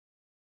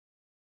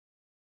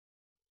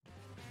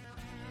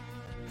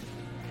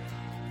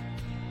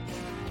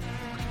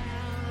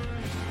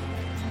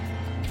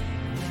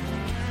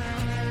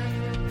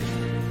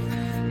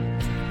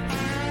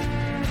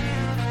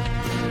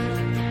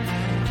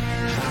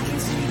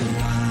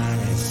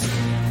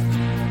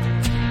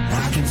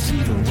see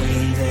the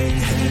way they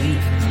hate.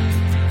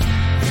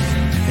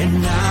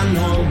 And I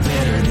know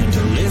better than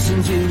to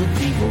listen to the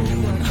people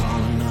who are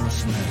calling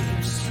us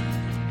slaves.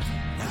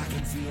 I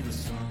can feel the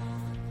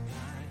sunlight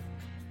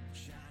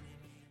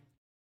shining.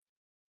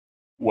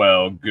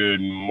 Well,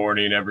 good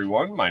morning,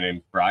 everyone. My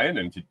name's Brian,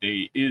 and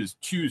today is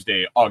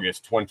Tuesday,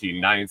 August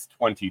 29th,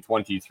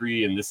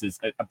 2023, and this is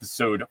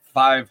episode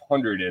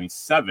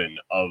 507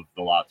 of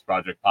the Lots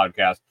Project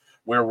podcast,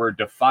 where we're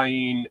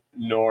defying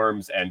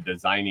norms and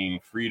designing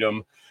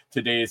freedom.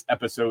 Today's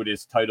episode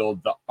is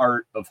titled The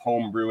Art of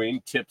Home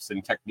Brewing, Tips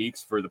and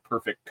Techniques for the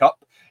Perfect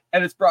Cup,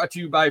 and it's brought to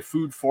you by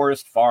Food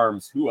Forest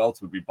Farms. Who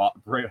else would be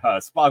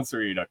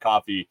sponsoring a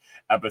coffee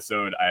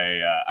episode?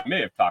 I may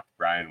have talked to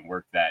Brian and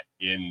worked that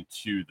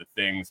into the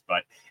things,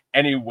 but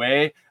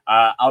anyway,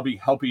 I'll be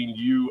helping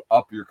you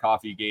up your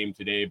coffee game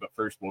today, but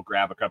first we'll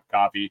grab a cup of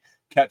coffee,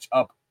 catch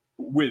up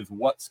with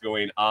what's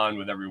going on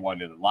with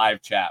everyone in the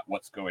live chat,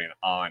 what's going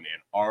on in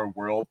our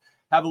world,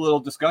 have a little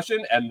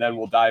discussion, and then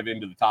we'll dive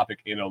into the topic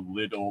in a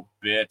little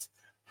bit.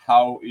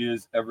 How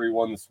is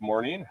everyone this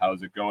morning?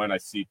 How's it going? I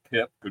see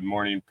Pip. Good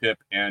morning, Pip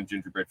and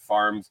Gingerbread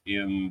Farms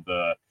in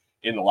the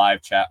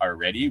live chat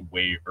already,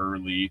 way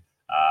early.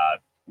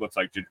 Looks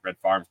like Gingerbread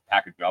Farms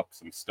packaging up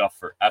some stuff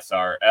for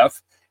SRF.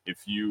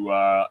 If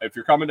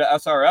you're coming to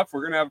SRF,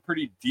 we're gonna have a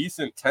pretty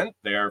decent tent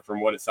there,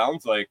 from what it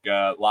sounds like.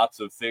 Lots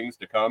of things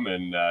to come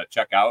and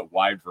check out.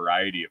 Wide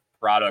variety of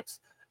products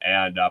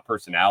and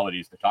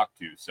personalities to talk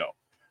to. So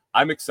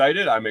I'm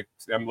excited. I'm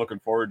looking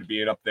forward to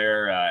being up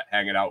there,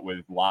 hanging out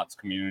with Lots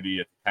community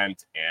at the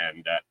tent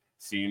and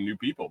seeing new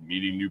people,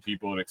 meeting new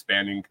people, and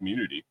expanding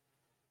community.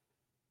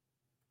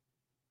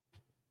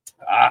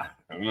 That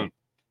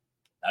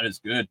is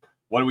good.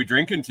 What are we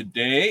drinking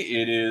today?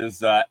 It is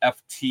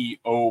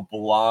FTO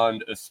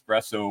Blonde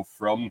Espresso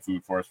from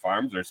Food Forest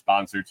Farms, our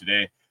sponsor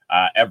today.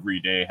 Every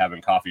day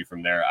having coffee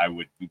from there. I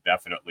would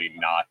definitely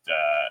not,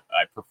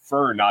 I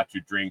prefer not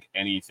to drink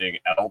anything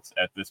else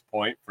at this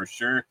point, for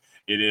sure.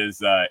 It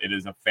is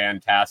a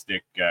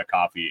fantastic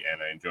coffee,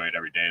 and I enjoy it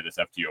every day. This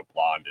FTO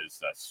Blonde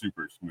is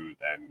super smooth,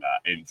 and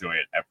enjoy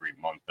it every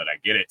month that I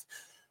get it.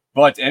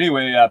 But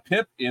anyway,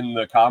 Pip in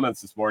the comments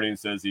this morning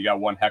says he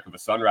got one heck of a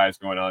sunrise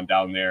going on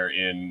down there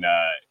in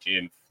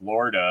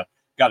Florida.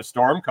 Got a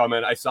storm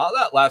coming. I saw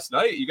that last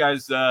night. You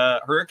guys,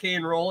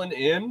 hurricane rolling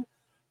in.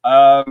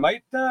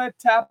 Might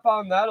tap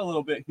on that a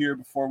little bit here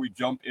before we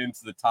jump into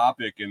the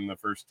topic in the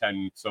first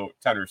 10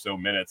 or so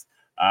minutes.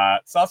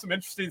 Saw some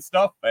interesting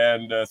stuff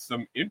and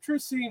some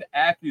interesting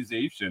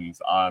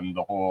accusations on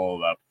the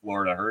whole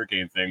Florida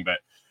hurricane thing, but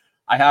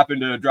I happened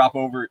to drop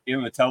over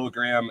in the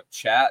Telegram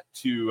chat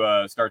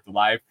to start the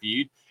live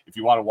feed. If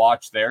you want to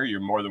watch there,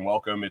 you're more than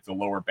welcome. It's a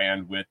lower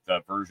bandwidth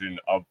version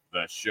of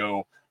the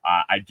show.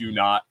 I do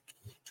not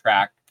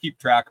keep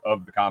track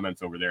of the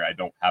comments over there. I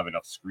don't have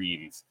enough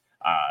screens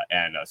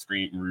and a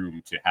screen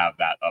room to have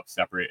that up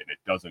separate, and it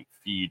doesn't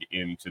feed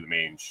into the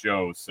main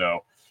show.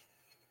 So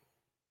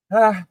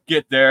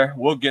get there.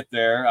 We'll get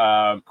there.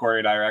 Corey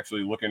and I are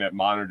actually looking at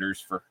monitors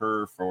for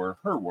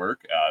her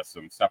work,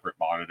 some separate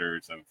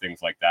monitors and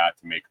things like that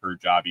to make her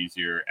job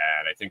easier.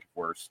 And I think if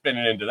we're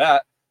spinning into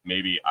that,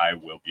 maybe I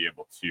will be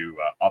able to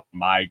up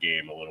my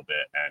game a little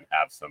bit and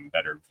have some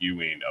better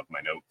viewing of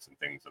my notes and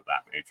things of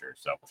that nature.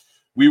 So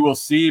we will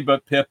see.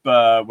 But Pip,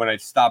 when I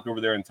stopped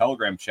over there in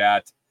Telegram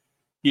chat,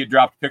 he had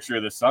dropped a picture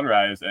of the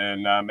sunrise,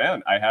 and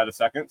man, I had a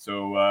second.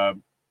 So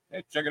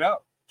hey, check it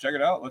out. Check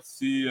it out. Let's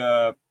see.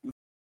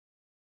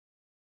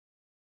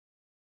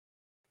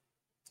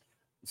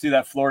 See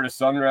that Florida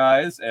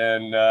sunrise,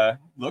 and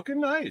looking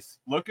nice.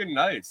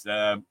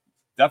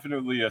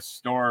 Definitely a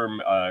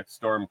storm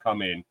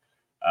coming.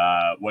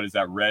 What is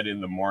that? Red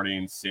in the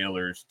morning,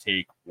 sailors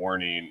take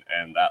warning,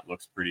 and that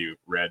looks pretty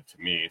red to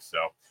me.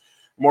 So,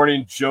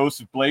 morning,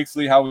 Joseph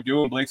Blakesley. How we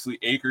doing, Blakesley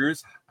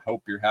Acres?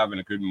 Hope you're having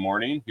a good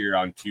morning here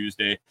on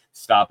Tuesday.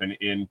 Stopping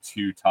in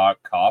to talk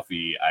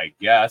coffee, I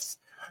guess.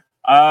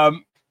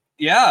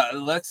 Yeah,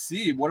 let's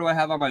see. What do I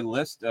have on my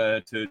list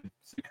to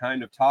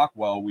kind of talk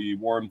while we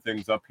warm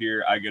things up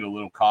here? I get a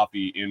little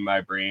coffee in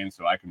my brain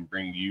so I can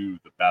bring you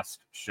the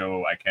best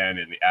show I can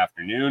in the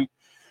afternoon.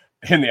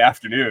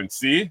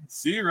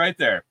 See right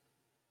there.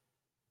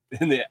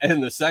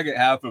 In the second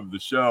half of the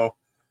show.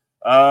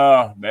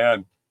 Oh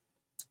man.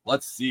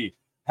 Let's see.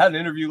 Had an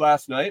interview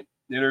last night.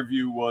 The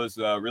interview was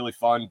really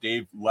fun.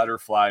 Dave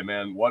Letterfly,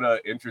 man, what a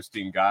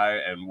interesting guy,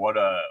 and what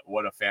a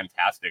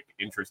fantastic,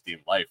 interesting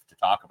life to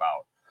talk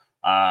about.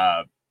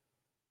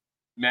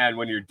 Man,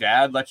 when your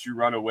dad lets you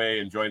run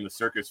away and join the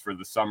circus for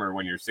the summer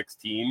when you're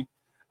 16,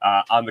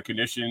 on the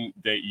condition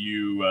that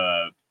you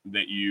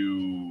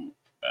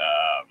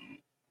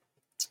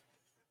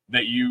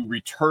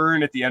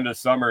return at the end of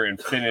summer and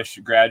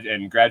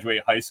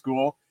graduate high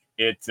school,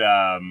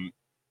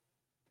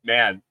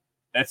 man,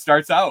 that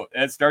starts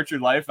your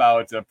life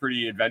out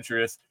pretty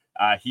adventurous.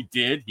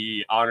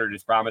 He honored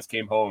his promise,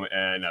 came home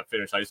and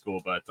finished high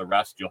school, but the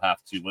rest you'll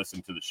have to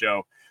listen to the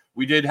show.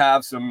 We did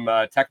have some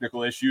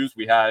technical issues.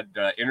 We had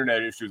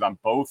internet issues on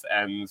both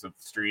ends of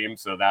the stream,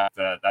 so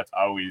that's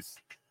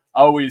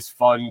always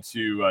fun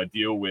to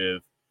deal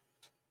with.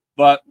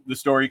 But the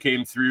story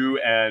came through,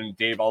 and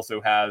Dave also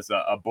has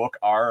a book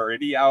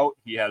already out.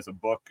 He has a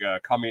book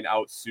coming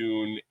out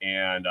soon,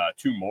 and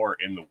 2 more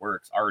in the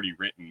works, already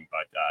written,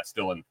 but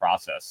still in the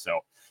process.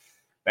 So,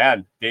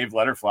 man, Dave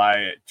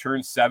Letterfly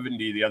turned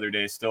 70 the other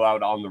day, still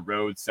out on the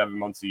road 7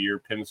 months a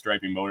year,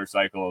 pinstriping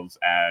motorcycles,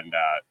 and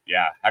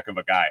heck of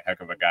a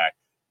guy.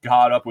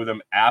 Got up with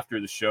him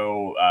after the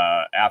show,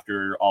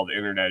 after all the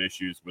internet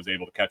issues, was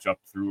able to catch up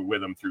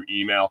with him through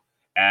email,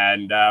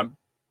 and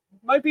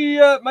might be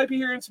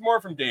hearing some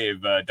more from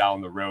Dave down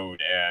the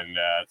road, and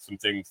some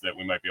things that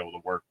we might be able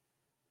to work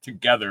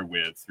together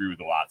with through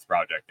the Lots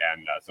Project,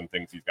 and some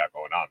things he's got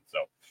going on. So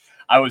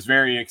I was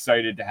very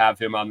excited to have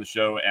him on the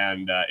show,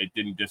 and it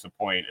didn't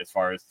disappoint as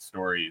far as the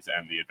stories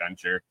and the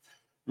adventure.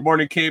 Good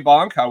morning,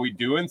 K-Bonk. How we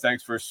doing?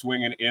 Thanks for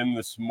swinging in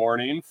this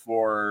morning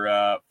for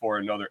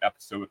another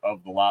episode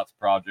of the Lots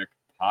Project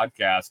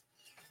podcast.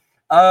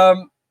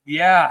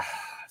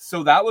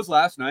 So that was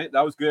last night.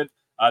 That was good.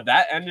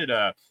 That ended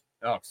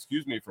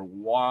excuse me for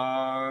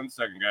 1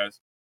 second, guys.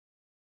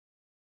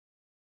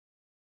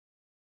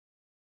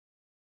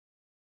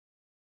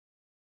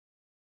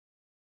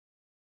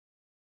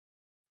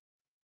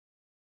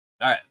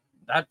 All right,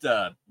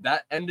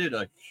 that ended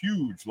a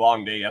huge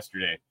long day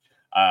yesterday.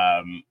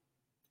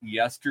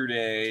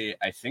 Yesterday,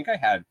 I think I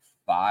had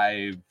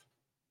five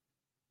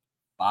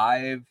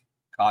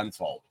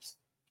consults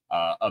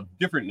of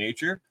different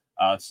nature.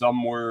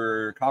 Some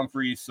were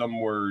conference, some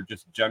were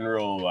just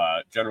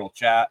general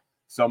chat,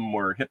 some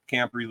were hip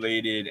camp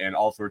related, and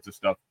all sorts of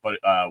stuff. But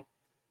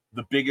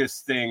the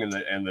biggest thing and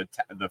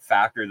the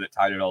factor that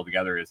tied it all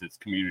together is its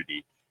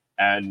community,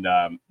 and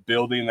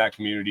building that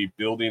community,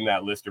 building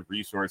that list of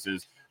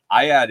resources.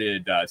 I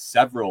added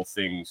several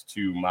things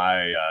to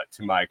my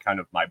kind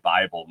of my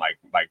Bible,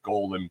 my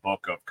golden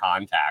book of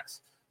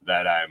contacts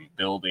that I'm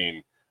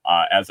building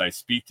as I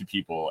speak to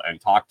people and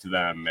talk to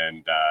them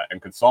and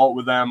consult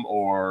with them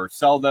or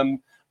sell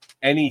them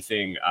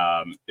anything.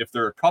 If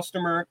they're a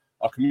customer,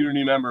 a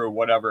community member, or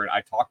whatever, and I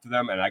talk to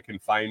them and I can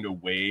find a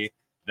way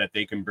that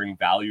they can bring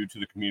value to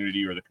the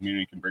community or the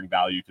community can bring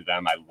value to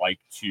them, I like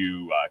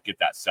to get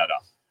that set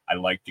up. I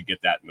like to get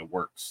that in the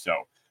works.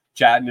 So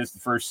chatting is the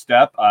first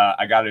step.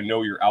 I got to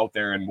know you're out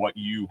there and what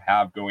you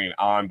have going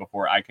on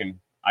before I can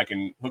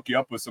hook you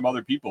up with some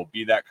other people,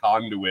 be that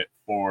conduit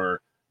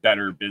for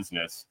better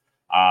business.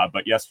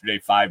 But yesterday,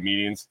 5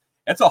 meetings.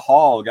 It's a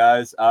haul,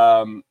 guys.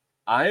 I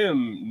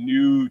am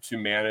new to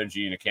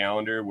managing a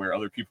calendar where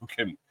other people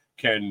can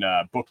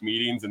book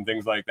meetings and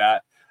things like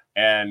that.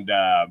 And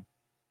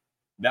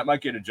that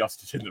might get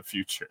adjusted in the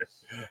future.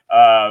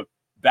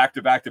 Back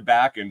to back to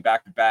back and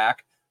back to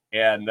back.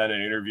 And then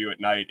an interview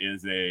at night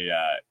is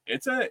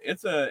it's a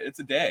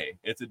day.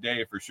 It's a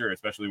day for sure,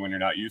 especially when you're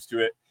not used to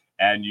it.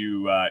 And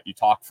you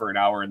talk for an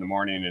hour in the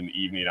morning and the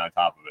evening on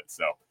top of it.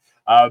 So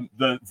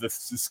the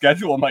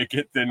schedule might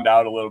get thinned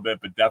out a little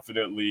bit, but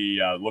definitely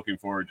looking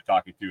forward to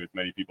talking to as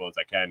many people as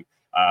I can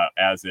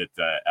as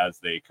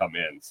they come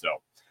in.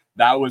 So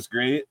that was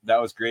great.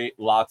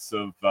 Lots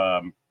of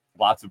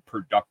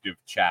productive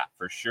chat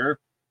for sure.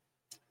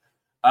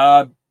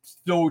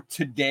 So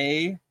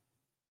today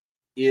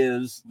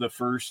is the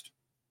first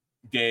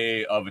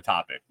day of a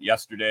topic.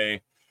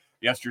 Yesterday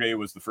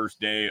was the first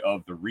day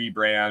of the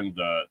rebrand,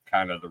 the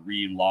kind of the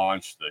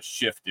relaunch, the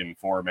shift in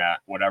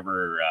format,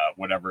 whatever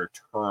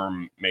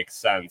term makes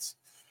sense.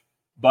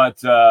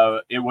 But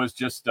it was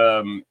just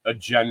a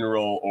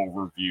general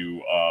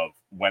overview of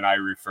when I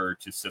refer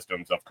to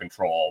systems of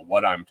control,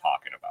 what I'm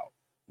talking about,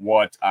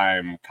 what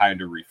I'm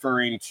kind of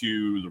referring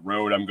to, the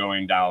road I'm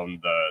going down,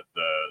 the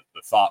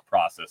thought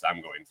process I'm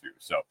going through.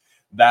 So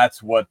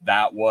that's what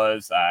that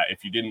was.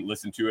 If you didn't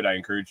listen to it, I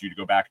encourage you to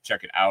go back and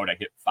check it out. I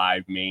hit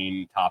 5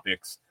 main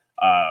topics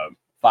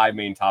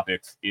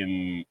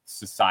in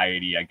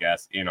society, I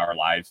guess, in our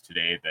lives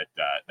today that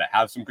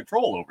have some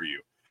control over you,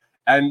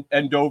 and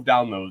dove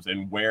down those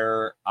and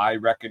where I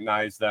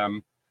recognize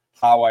them,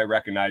 how I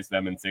recognize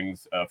them, and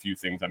a few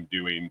things I'm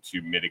doing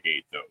to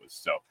mitigate those.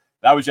 So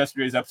that was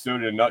yesterday's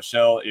episode in a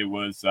nutshell. It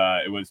was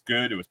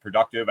good. It was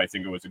productive. I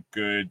think it was a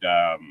good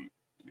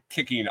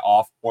kicking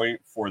off point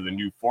for the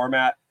new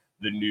format,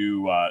 the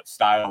new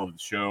style of the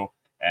show,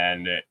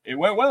 and it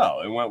went well.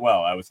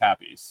 I was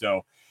happy.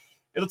 So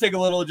it'll take a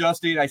little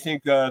adjusting. I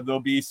think there'll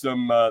be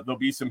some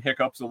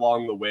hiccups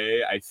along the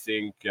way. I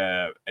think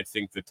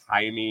the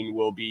timing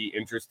will be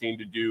interesting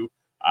to do.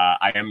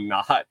 I am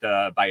not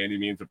by any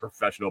means a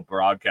professional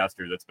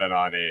broadcaster that's been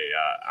on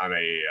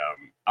a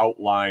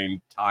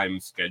outlined time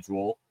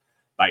schedule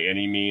by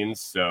any means.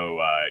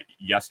 So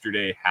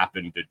yesterday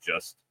happened to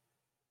just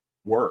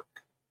work.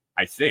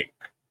 I think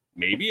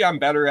maybe I'm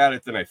better at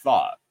it than I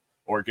thought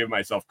or give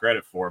myself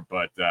credit for,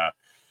 but I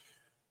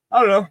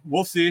don't know.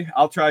 We'll see.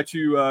 I'll try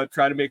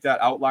to make that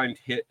outlined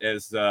hit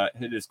as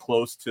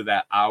close to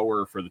that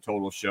hour for the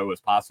total show as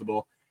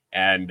possible.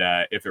 And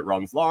if it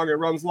runs long, it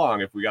runs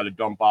long. If we got to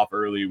dump off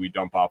early, we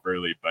dump off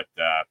early. But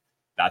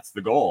that's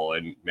the goal.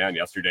 And man,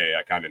 yesterday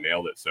I kind of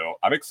nailed it. So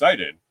I'm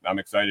excited.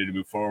 To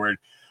move forward.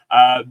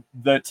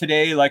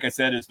 Today, like I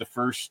said, is the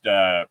first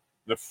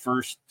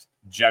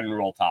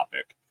general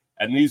topic.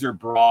 And these are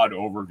broad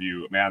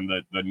overview, man.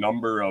 The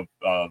number of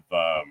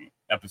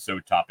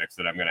episode topics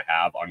that I'm going to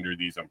have under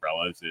these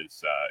umbrellas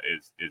is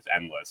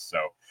endless. So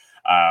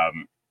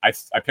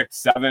I picked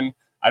 7.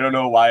 I don't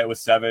know why it was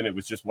 7. It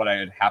was just what I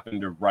had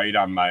happened to write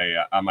on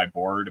my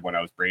board when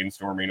I was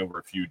brainstorming over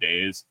a few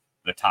days,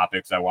 the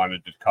topics I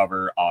wanted to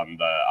cover on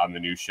the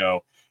new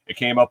show. It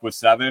came up with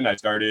 7. I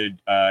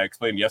started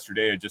explained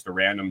yesterday just a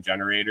random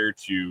generator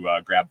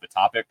to grab the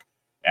topic,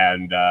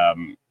 and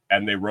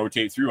they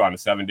rotate through on a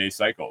 7-day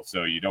cycle.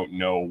 So you don't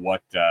know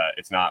what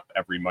it's not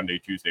every Monday,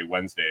 Tuesday,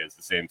 Wednesday is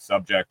the same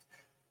subject.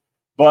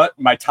 But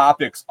my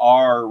topics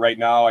are right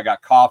now, I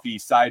got coffee,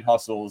 side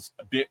hustles,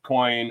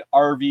 Bitcoin,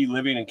 RV,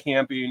 living and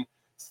camping,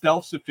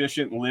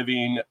 self-sufficient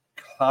living,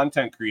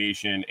 content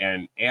creation,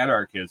 and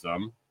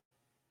anarchism.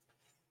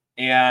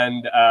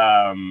 And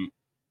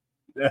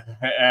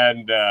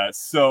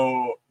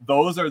so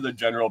those are the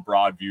general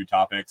broad view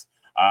topics.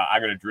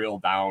 I'm going to drill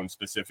down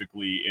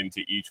specifically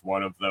into each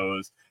one of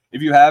those.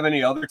 If you have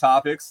any other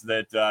topics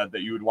that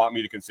you would want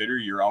me to consider,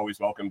 you're always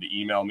welcome to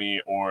email me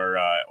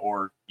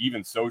or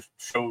even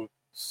show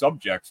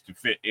subjects to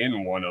fit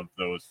in one of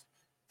those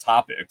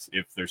topics.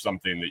 If there's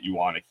something that you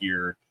want to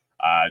hear,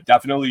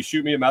 definitely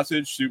shoot me a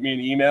message, shoot me an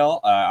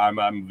email. I'm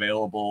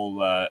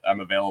available.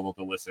 I'm available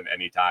to listen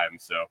anytime.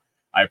 So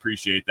I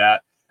appreciate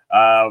that.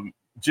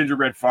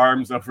 Gingerbread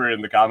Farms over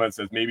in the comments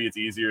says maybe it's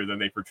easier than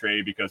they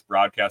portray because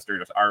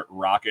broadcasters aren't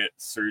rocket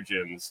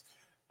surgeons.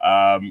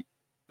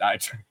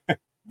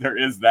 There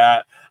is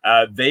that.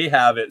 They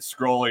have it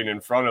scrolling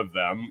in front of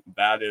them.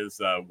 That is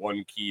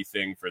one key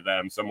thing for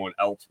them. Someone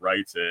else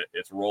writes it.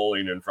 It's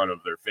rolling in front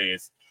of their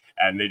face,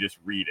 and they just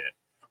read it.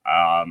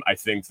 I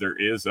think there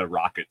is a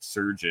rocket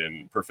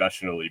surgeon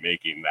professionally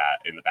making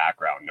that in the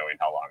background, knowing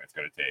how long it's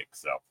going to take.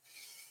 So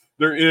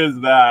there is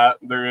that.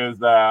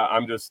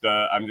 I'm just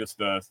a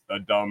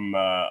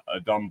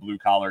dumb blue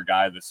collar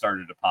guy that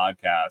started a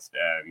podcast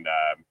and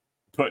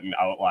putting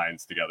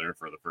outlines together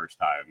for the first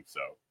time.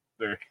 So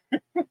there.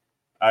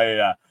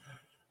 I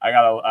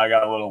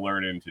got a little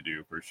learning to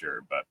do for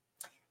sure, but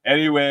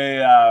anyway,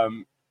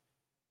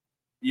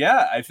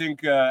 yeah, I think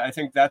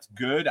that's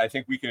good. I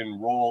think we can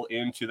roll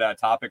into that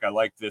topic. I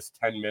like this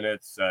 10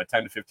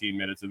 to 15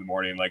 minutes in the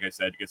morning, like I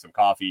said, to get some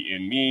coffee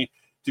in me,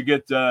 to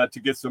get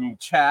some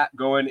chat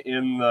going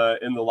in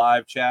the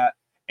live chat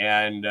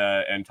and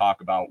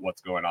talk about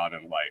what's going on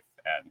in life.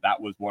 And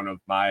that was one of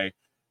my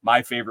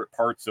favorite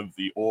parts of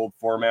the old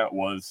format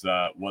was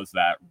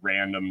that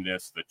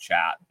randomness, the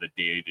chat, the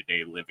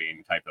day-to-day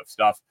living type of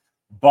stuff.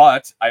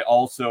 But I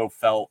also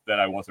felt that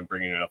I wasn't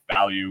bringing enough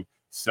value.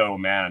 So,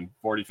 man,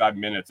 45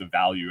 minutes of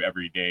value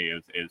every day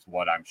is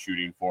what I'm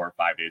shooting for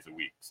 5 days a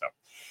week. So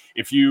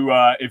if you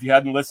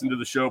hadn't listened to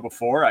the show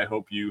before, I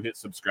hope you hit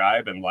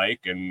subscribe and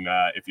like. And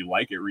if you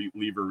like it,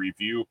 leave a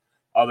review.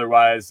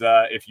 Otherwise,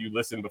 if you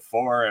listened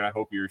before, and I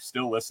hope you're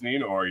still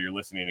listening or you're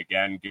listening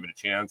again, give it a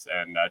chance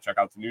and check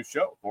out the new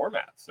show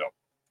format. So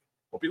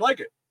hope you like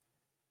it.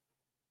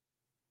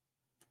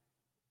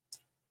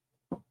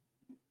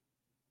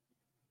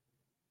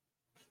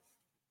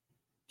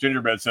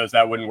 Gingerbread says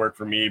that wouldn't work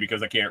for me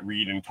because I can't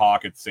read and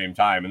talk at the same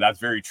time. And that's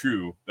very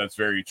true. That's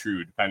very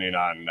true, depending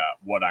on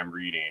what I'm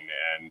reading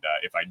and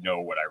if I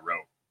know what I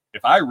wrote.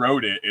 If I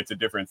wrote it, it's a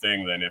different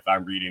thing than if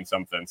I'm reading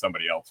something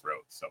somebody else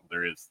wrote. So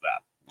there is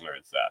that.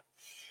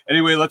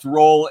 Anyway, let's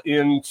roll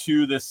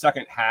into the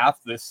second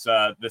half. This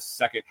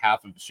second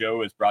half of the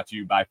show is brought to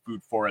you by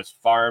Food Forest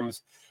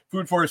Farms.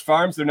 Food Forest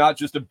Farms, they're not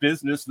just a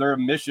business, they're a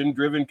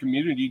mission-driven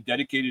community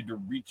dedicated to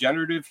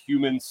regenerative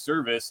human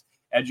service,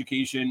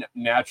 education,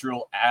 nature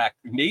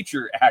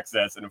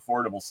access, and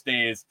affordable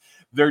stays.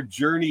 Their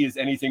journey is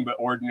anything but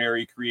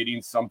ordinary,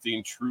 creating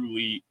something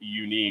truly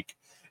unique.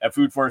 At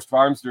Food Forest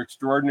Farms, their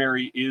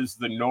extraordinary is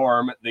the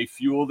norm. They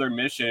fuel their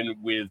mission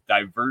with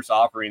diverse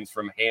offerings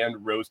from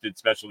hand-roasted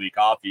specialty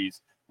coffees,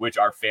 which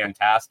are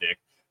fantastic,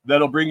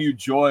 that'll bring you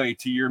joy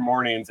to your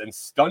mornings, and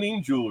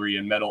stunning jewelry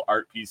and metal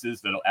art pieces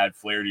that'll add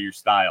flair to your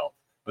style.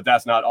 But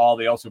that's not all.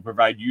 They also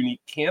provide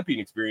unique camping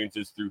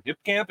experiences through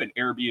Hip Camp and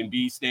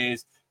Airbnb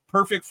stays,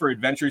 perfect for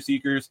adventure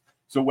seekers.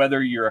 So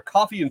whether you're a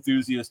coffee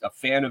enthusiast, a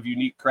fan of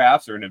unique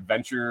crafts, or an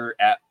adventurer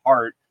at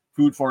heart,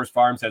 Food Forest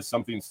Farms has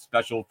something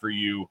special for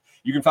you.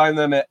 You can find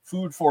them at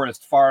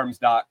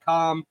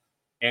foodforestfarms.com,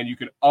 and you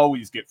can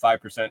always get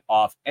 5%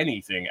 off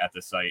anything at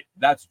the site.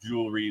 That's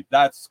jewelry,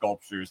 that's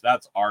sculptures,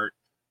 that's art,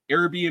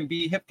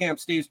 Airbnb, Hip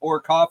Camp stays, or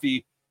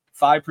coffee.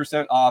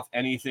 5% off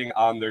anything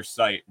on their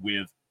site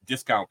with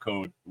discount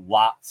code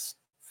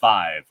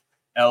LOTS5,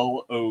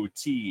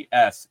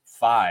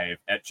 LOTS5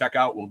 at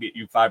checkout. Will get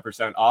you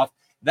 5% off.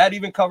 That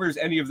even covers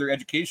any of their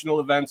educational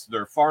events,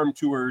 their farm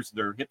tours,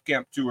 their Hip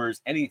Camp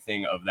tours,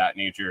 anything of that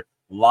nature.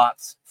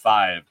 Lots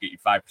 5. Get you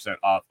 5%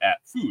 off at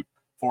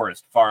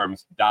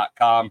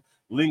foodforestfarms.com.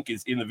 Link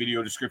is in the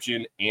video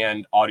description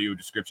and audio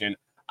description.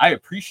 I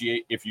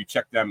appreciate if you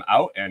check them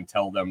out and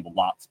tell them the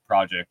Lots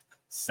Project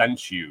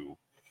sent you.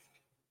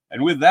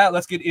 And with that,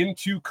 let's get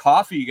into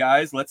coffee,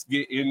 guys. Let's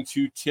get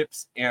into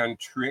tips and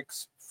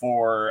tricks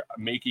for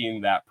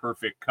making that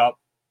perfect cup.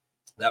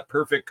 That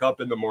perfect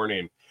cup in the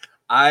morning.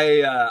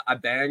 I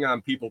bang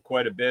on people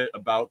quite a bit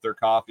about their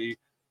coffee,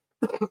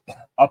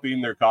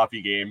 upping their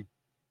coffee game,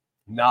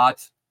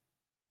 not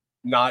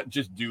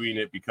just doing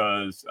it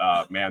because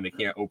man, they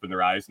can't open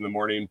their eyes in the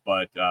morning,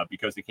 but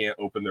because they can't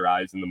open their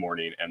eyes in the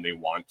morning and they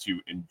want to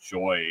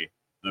enjoy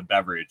the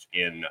beverage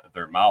in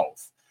their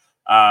mouth.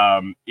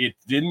 It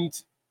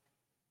didn't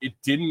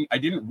I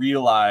didn't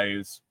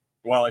realize,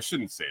 well, I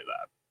shouldn't say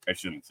that.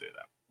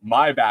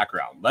 My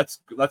background. Let's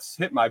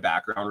hit my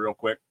background real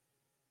quick.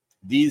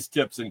 These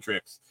tips and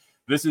tricks.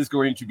 This is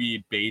going to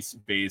be base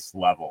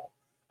level.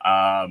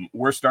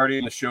 We're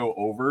starting the show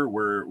over.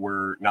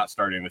 We're not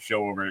starting the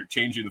show over,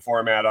 changing the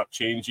format up,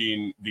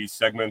 changing these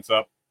segments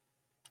up.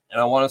 And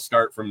I want to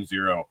start from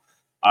zero.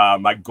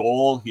 My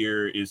goal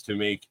here is to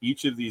make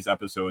each of these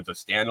episodes a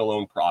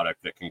standalone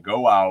product that can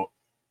go out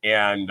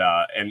and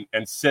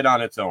sit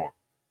on its own.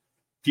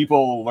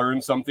 People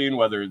learn something,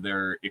 whether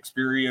they're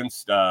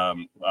experienced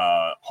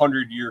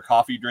 100-year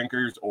coffee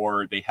drinkers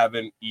or they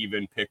haven't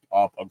even picked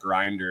up a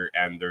grinder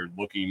and they're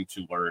looking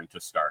to learn to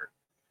start.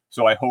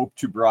 So I hope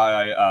to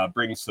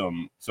bring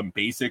some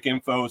basic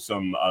info,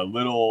 some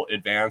little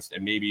advanced,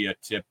 and maybe a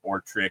tip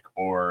or trick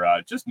or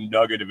just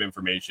nugget of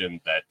information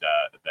that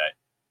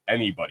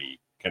anybody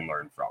can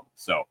learn from.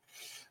 So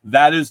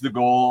that is the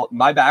goal.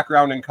 My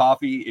background in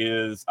coffee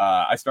is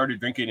I started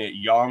drinking it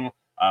young.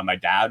 My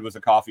dad was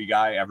a coffee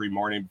guy. Every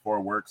morning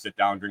before work, sit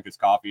down, drink his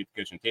coffee at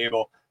the kitchen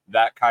table.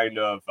 That kind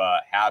of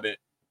habit,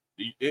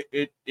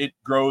 it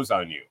grows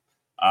on you.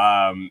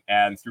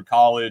 And through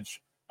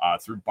college,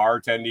 through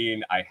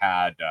bartending, I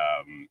had,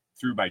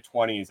 through my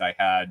 20s, I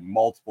had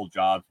multiple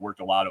jobs,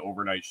 worked a lot of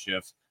overnight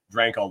shifts,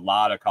 drank a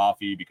lot of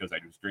coffee because I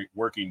was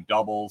working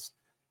doubles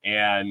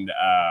and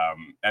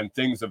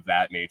things of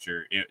that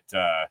nature.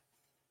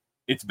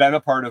 It's been a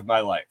part of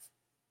my life.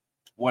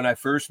 When I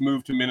first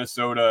moved to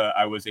Minnesota,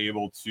 I was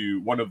able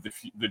to, one of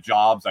the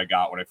jobs I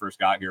got when I first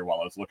got here while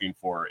I was looking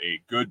for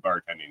a good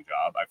bartending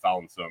job, I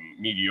found some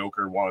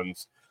mediocre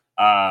ones,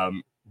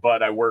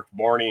 but I worked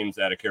mornings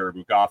at a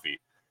Caribou Coffee.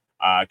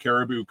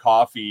 Caribou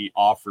Coffee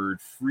offered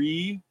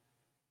free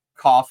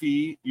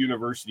coffee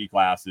university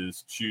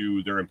classes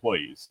to their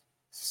employees.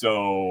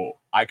 So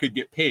I could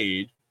get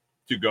paid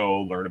to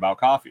go learn about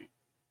coffee.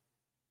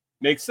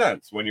 Makes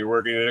sense when you're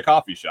working at a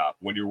coffee shop.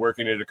 When you're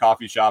working at a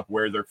coffee shop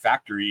where their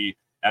factory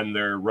and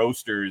their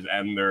roasters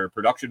and their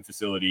production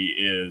facility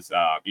is,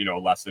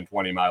 less than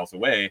 20 miles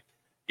away,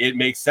 it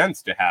makes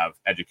sense to have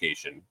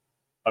education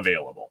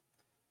available.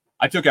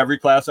 I took every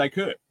class I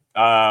could.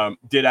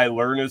 Did I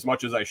learn as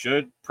much as I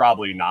should?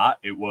 Probably not.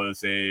 It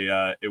was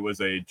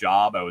a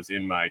job. I was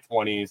in my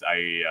 20s.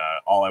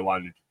 All I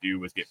wanted to do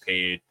was get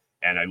paid,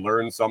 and I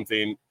learned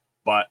something.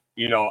 But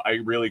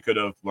I really could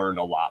have learned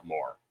a lot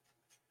more.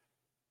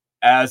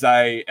 As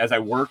I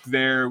worked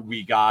there,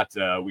 we got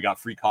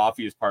free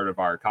coffee as part of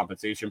our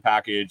compensation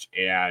package,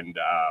 and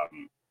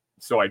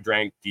so I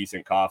drank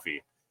decent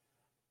coffee.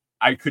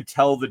 I could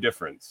tell the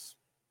difference.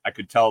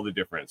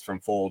 From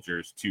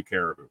Folgers to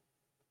Caribou.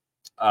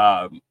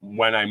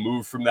 When I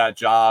moved from that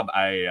job,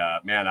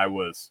 I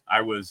was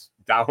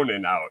down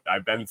and out.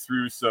 I've been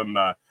through some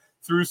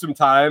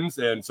times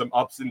and some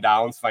ups and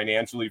downs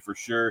financially for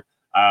sure.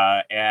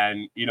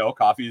 And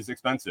coffee is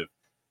expensive,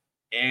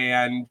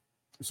 and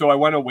so I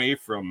went away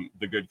from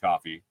the good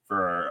coffee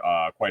for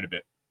quite a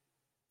bit.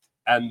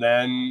 And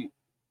then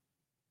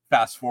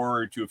fast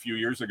forward to a few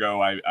years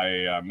ago,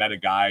 I met a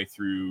guy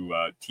through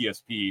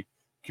TSP,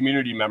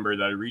 community member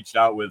that I reached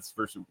out with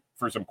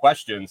for some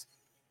questions.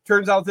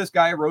 Turns out this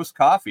guy roasts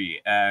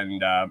coffee,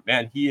 and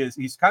man,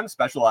 he's kind of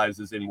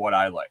specializes in what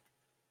I like.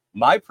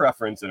 My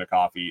preference in a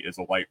coffee is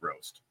a light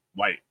roast,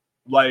 light,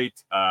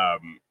 bright,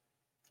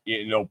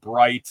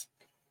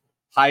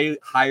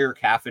 higher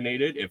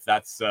caffeinated. If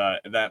that's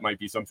that might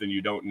be something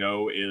you don't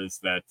know, is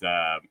that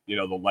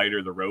the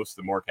lighter the roast,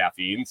 the more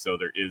caffeine. So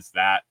there is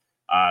that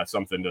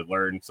something to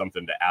learn,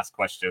 something to ask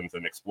questions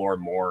and explore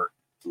more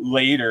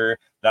later.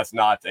 That's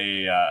not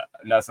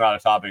a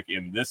topic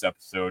in this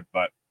episode,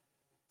 but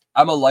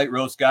I'm a light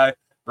roast guy.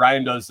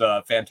 Brian does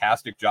a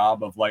fantastic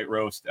job of light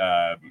roast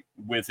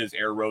with his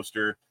air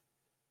roaster.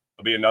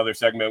 There'll be another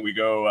segment we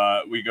go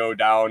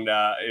down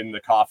in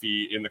the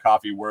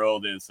coffee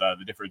world is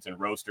the difference in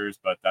roasters,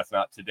 but that's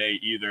not today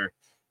either.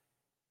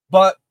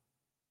 But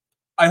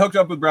I hooked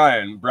up with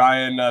Brian.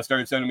 Brian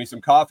started sending me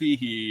some coffee.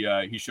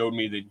 He showed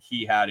me that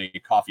he had a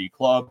coffee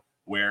club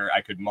where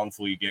I could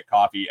monthly get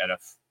coffee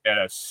at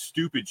a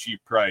stupid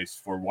cheap price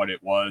for what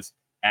it was.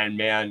 And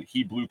man,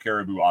 he blew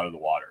Caribou out of the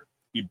water.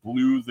 He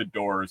blew the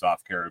doors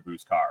off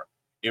Caribou's car.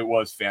 It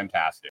was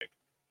fantastic.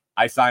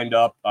 I signed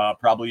up I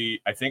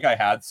think I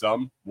had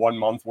 1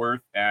 month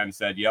worth and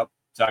said, yep,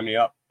 sign me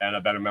up. And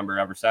I've been a member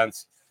ever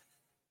since.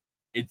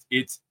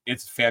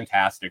 It's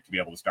fantastic to be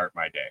able to start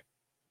my day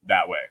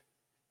that way.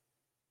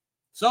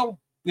 So,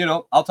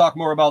 I'll talk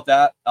more about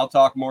that. I'll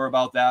talk more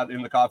about that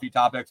in the coffee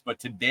topics. But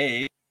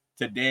today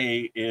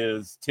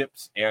is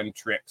tips and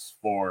tricks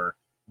for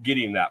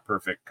getting that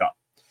perfect cup.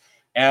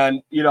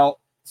 And,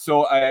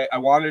 so I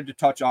wanted to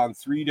touch on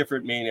 3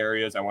 different main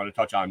areas. I want to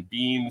touch on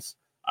beans.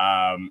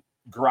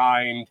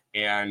 grind,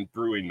 and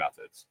brewing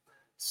methods.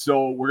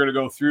 So we're gonna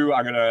go through.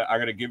 I'm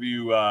gonna give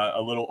you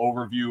a little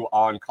overview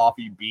on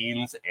coffee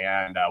beans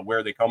and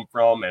where they come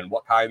from and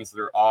what kinds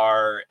there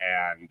are,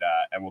 and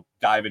we'll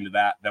dive into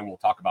that. Then we'll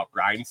talk about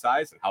grind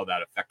size and how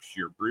that affects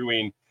your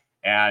brewing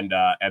and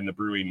the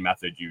brewing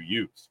method you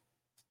use.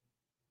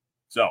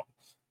 So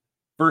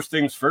first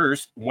things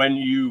first, when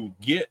you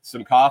get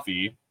some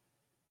coffee,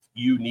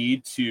 you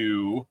need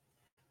to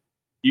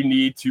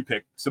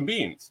pick some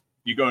beans.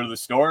 You go to the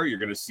store, you're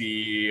going to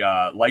see,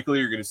 likely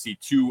you're going to see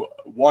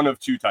one of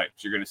two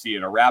types. You're going to see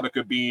an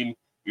Arabica bean,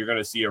 you're going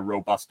to see a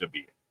Robusta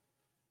bean.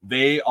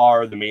 They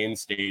are the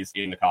mainstays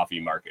in the coffee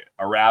market.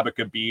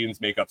 Arabica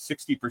beans make up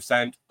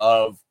 60%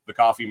 of the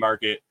coffee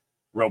market.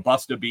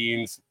 Robusta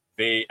beans,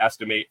 they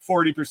estimate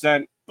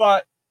 40%,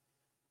 but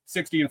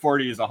 60 and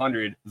 40 is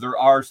 100. There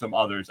are some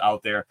others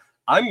out there.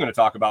 I'm going to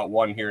talk about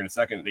one here in a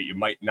second that you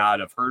might not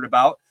have heard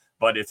about,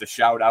 but it's a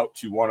shout out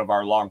to one of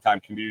our longtime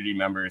community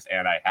members,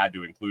 and I had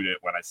to include it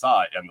when I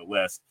saw it on the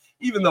list,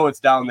 even though it's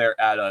down there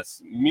at a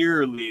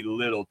merely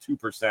little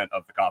 2%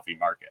 of the coffee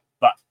market.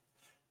 But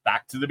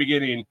back to the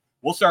beginning,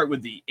 we'll start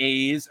with the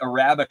A's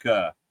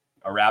Arabica.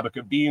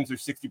 Arabica beans are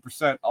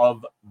 60%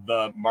 of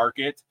the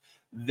market.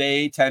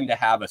 They tend to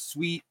have a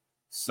sweet,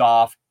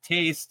 soft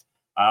taste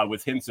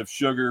with hints of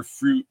sugar,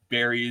 fruit,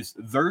 berries.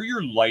 They're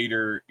your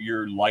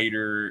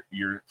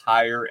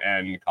higher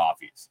end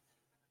coffees.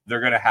 They're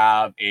going to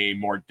have a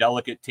more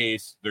delicate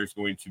taste. There's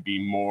going to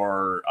be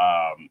more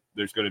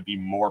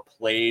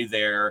play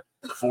there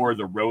for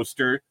the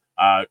roaster,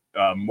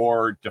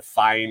 more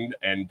defined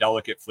and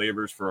delicate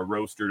flavors for a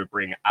roaster to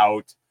bring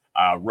out,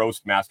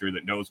 roast master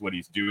that knows what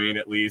he's doing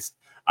at least.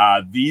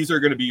 These are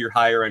going to be your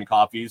higher end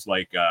coffees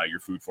like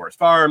your Food Forest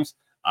Farms,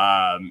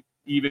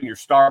 even your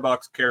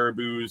Starbucks,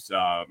 Caribou's,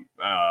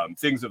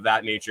 things of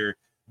that nature.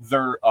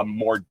 They're a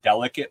more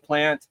delicate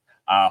plant.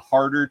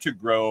 Harder to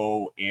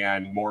grow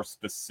and more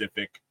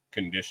specific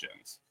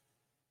conditions,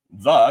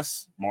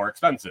 thus more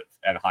expensive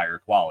and higher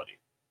quality.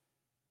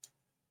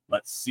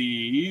 Let's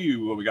see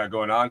what we got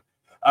going on.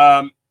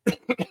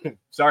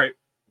 Sorry,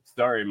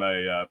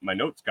 my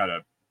notes kind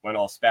of went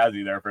all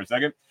spazzy there for a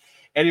second.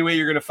 Anyway,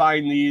 you're going to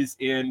find these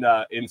in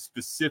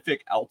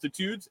specific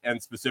altitudes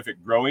and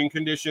specific growing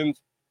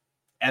conditions,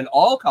 and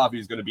all coffee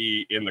is going to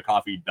be in the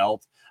coffee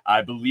belt.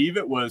 I believe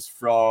it was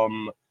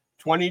from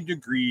 20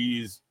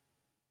 degrees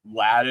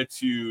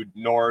latitude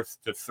north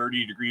to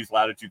 30 degrees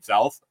latitude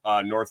south,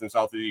 north and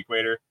south of the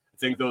equator. I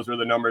think those were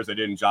the numbers. I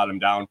didn't jot them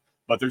down,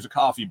 but there's a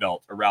coffee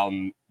belt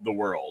around the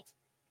world.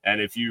 And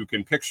if you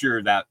can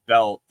picture that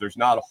belt, there's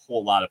not a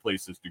whole lot of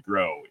places to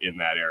grow in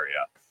that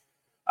area.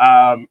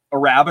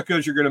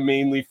 Arabicas you're going to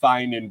mainly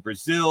find in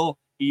Brazil,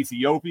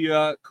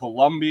 Ethiopia,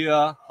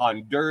 Colombia,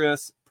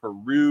 Honduras,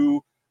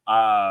 Peru.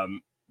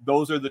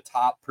 Those are the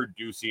top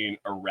producing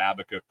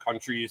Arabica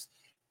countries.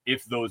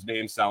 If those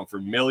names sound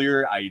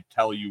familiar, I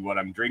tell you what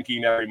I'm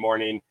drinking every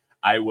morning.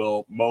 I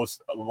will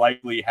most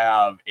likely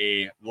have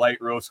a light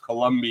roast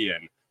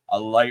Colombian, a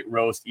light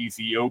roast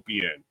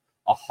Ethiopian,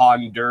 a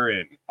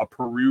Honduran, a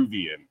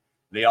Peruvian.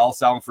 They all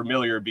sound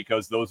familiar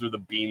because those are the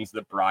beans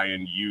that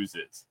Brian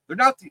uses. They're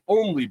not the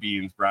only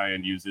beans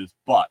Brian uses,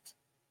 but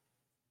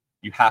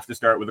you have to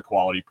start with a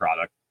quality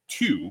product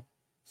to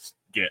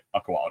get a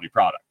quality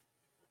product.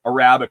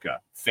 Arabica,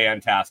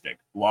 fantastic.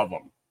 Love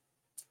them.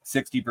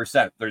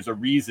 60%. There's a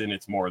reason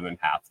it's more than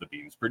half the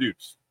beans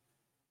produced.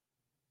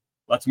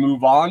 Let's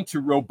move on to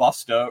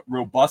Robusta.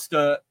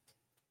 Robusta,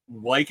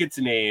 like its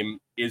name,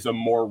 is a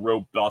more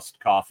robust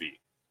coffee.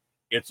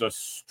 It's a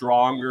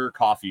stronger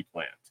coffee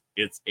plant.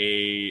 It's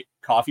a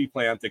coffee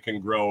plant that can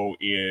grow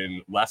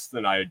in less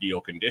than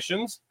ideal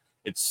conditions.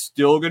 It's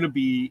still going to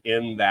be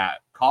in that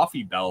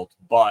coffee belt,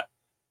 but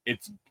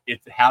it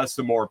has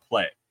some more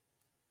play.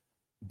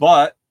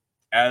 But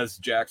as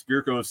Jack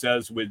Spirko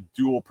says, with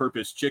dual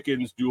purpose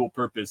chickens, dual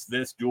purpose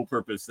this, dual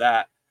purpose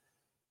that,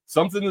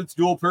 something that's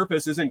dual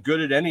purpose isn't good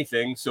at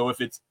anything. So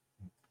if it's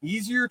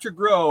easier to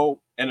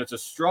grow and it's a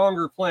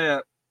stronger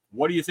plant,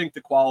 what do you think the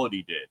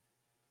quality did?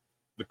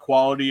 The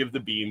quality of the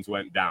beans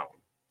went down.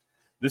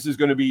 This is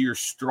going to be your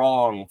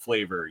strong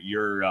flavor,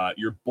 your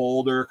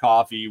bolder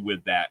coffee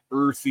with that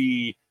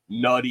earthy,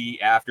 nutty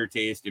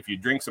aftertaste. If you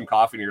drink some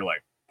coffee and you're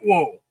like,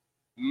 whoa,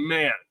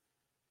 man,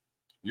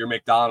 your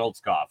McDonald's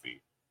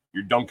coffee,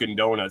 your Dunkin'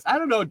 Donuts. I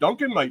don't know.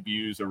 Dunkin' might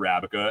use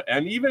Arabica,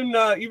 and even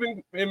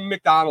in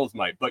McDonald's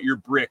might. But your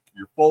Brick,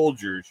 your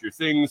Folgers, your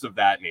things of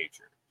that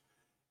nature.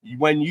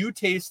 When you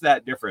taste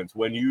that difference,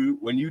 when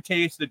you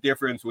taste the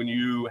difference, when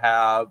you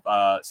have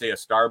say a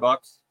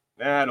Starbucks,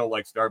 I don't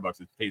like Starbucks.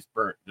 It tastes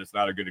burnt. That's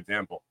not a good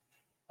example.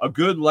 A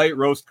good light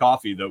roast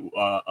coffee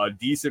that a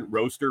decent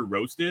roaster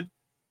roasted.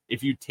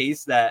 If you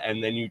taste that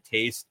and then you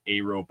taste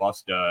a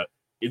Robusta,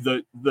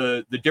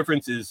 the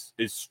difference is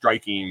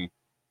striking.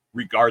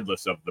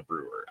 Regardless of the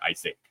brewer, I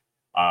think,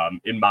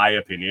 in my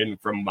opinion,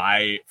 from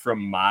my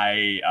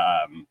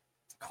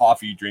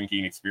coffee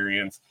drinking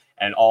experience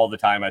and all the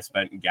time I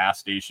spent in gas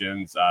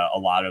stations, a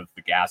lot of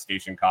the gas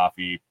station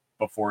coffee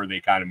before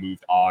they kind of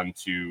moved on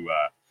to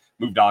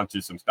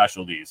some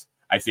specialties.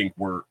 I think,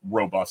 were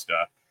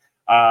Robusta.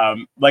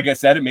 Like I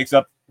said, it makes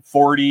up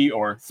 40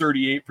 or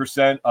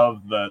 38%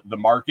 of the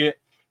market.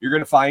 You're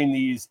going to find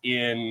these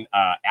in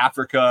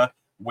Africa,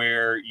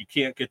 where you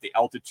can't get the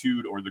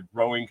altitude or the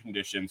growing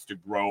conditions to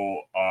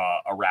grow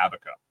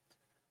Arabica.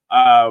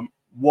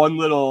 One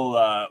little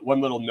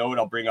note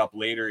I'll bring up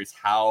later is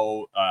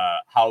how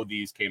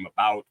these came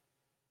about.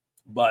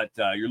 But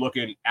you're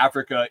looking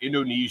Africa,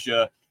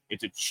 Indonesia.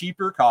 It's a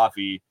cheaper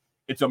coffee.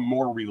 It's a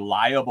more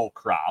reliable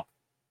crop.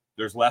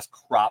 There's less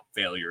crop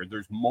failure.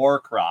 There's more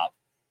crop.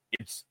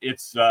 It's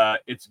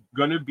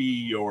going to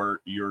be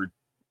your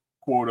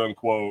quote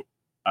unquote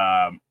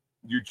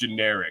your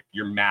generic,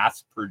 your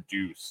mass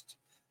produced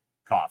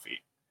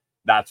coffee.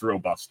 That's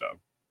Robusta.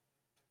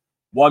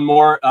 One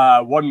more,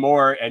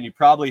 and you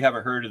probably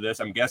haven't heard of this.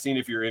 I'm guessing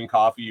if you're in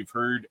coffee, you've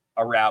heard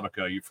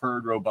Arabica, you've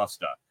heard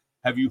Robusta.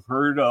 Have you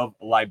heard of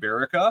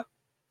Liberica?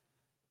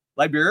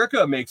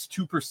 Liberica makes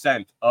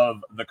 2%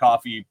 of the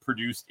coffee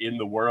produced in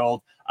the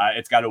world.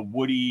 It's got a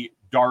woody,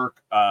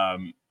 dark,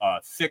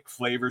 thick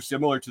flavor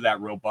similar to that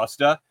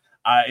Robusta.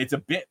 It's a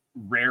bit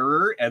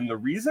rarer, and the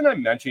reason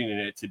I'm mentioning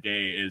it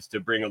today is to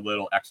bring a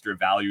little extra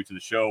value to the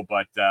show.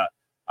 But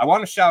I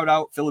want to shout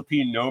out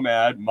Philippine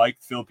Nomad, Mike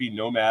Philippine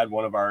Nomad,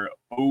 one of our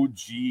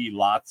OG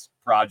Lots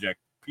Project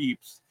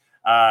peeps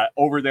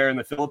over there in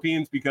the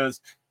Philippines,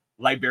 because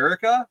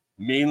Liberica,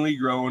 mainly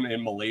grown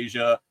in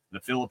Malaysia, the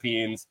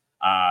Philippines,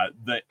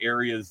 the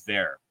areas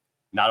there.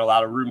 Not a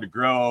lot of room to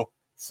grow,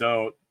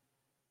 so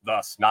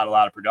thus not a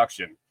lot of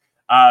production.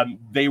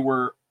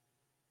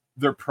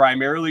 They're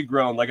primarily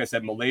grown, like I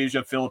said,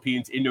 Malaysia,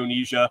 Philippines,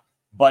 Indonesia,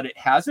 but it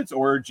has its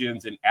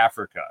origins in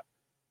Africa.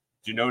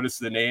 Did you notice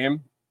the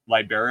name?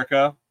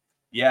 Liberica?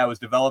 Yeah, it was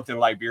developed in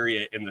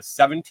Liberia in the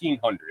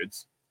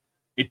 1700s.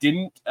 It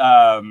didn't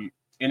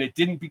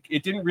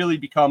really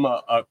become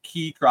a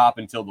key crop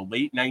until the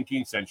late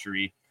 19th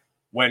century,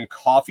 when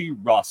coffee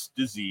rust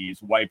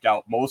disease wiped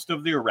out most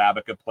of the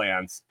Arabica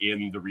plants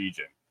in the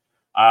region.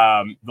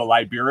 The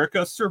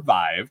Liberica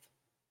survived,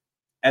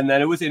 and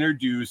then it was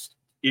introduced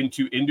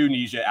into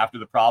Indonesia after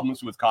the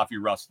problems with coffee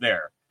rust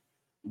there.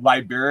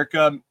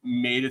 Liberica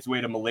made its way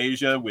to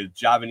Malaysia with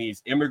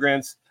Javanese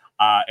immigrants.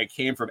 It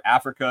came from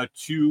Africa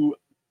to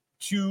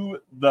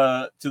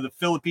the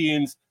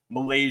Philippines,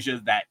 Malaysia,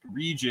 that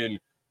region,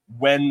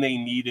 when they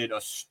needed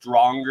a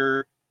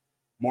stronger,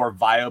 more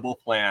viable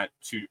plant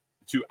to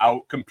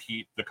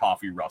outcompete the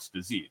coffee rust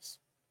disease.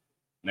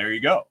 There you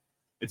go.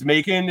 It's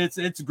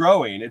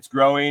growing.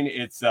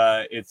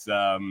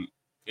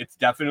 It's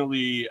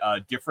definitely a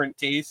different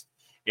taste.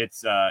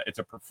 It's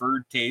a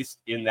preferred taste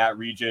in that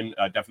region,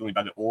 definitely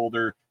by the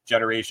older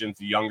generations.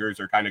 The youngers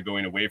are kind of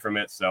going away from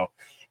it. So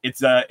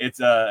it's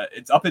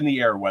up in the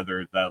air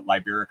whether the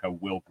Liberica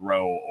will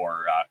grow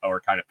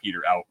or kind of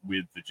peter out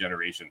with the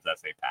generations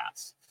as they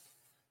pass.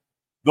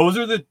 Those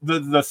are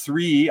the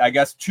three, I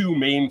guess, two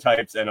main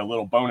types and a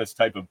little bonus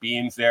type of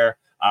beans there.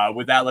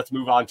 With that, let's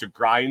move on to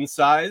grind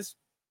size.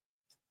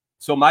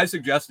 So my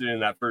suggestion in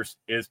that first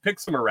is pick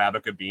some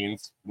Arabica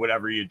beans,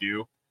 whatever you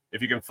do.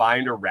 If you can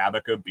find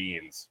Arabica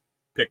beans,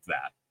 pick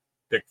that.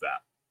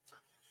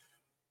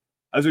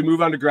 As we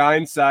move on to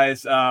grind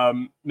size,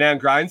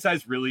 grind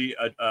size really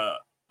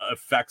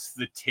affects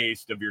the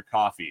taste of your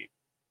coffee.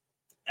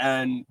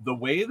 And the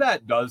way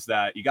that does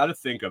that, you got to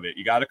think of it.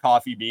 You got a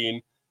coffee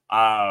bean.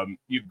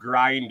 You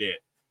grind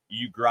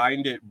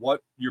it.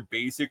 What you're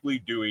basically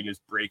doing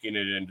is breaking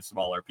it into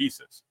smaller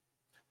pieces.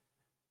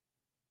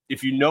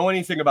 If you know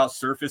anything about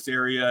surface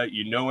area,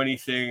 you know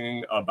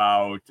anything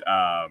about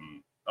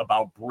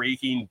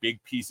breaking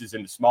big pieces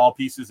into small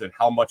pieces and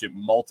how much it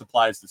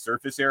multiplies the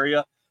surface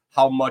area,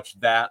 how much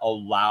that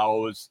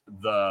allows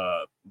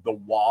the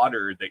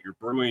water that you're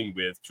brewing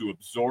with to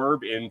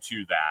absorb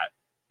into that,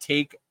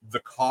 take the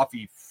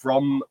coffee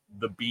from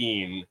the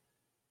bean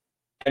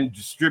and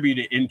distribute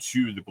it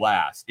into the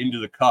glass, into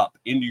the cup,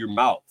 into your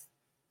mouth.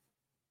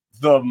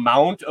 The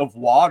amount of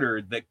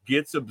water that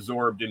gets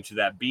absorbed into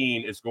that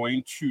bean is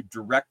going to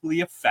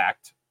directly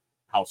affect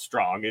how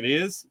strong it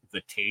is,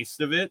 the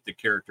taste of it, the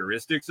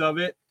characteristics of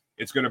it.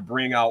 It's going to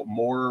bring out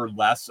more or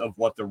less of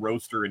what the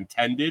roaster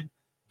intended,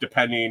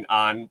 depending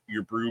on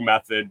your brew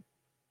method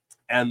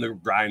and the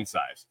grind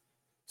size.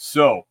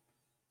 So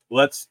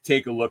let's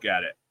take a look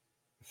at it.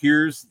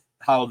 Here's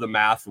how the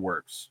math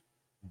works.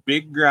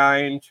 Big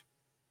grind,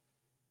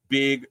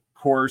 big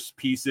coarse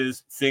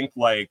pieces. Think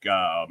like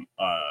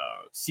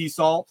sea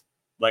salt,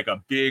 like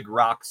a big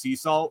rock sea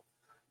salt,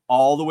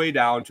 all the way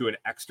down to an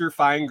extra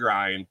fine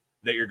grind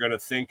that you're going to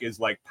think is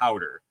like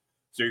powder.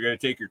 So you're going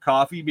to take your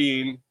coffee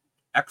bean,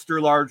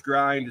 extra large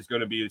grind is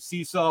going to be a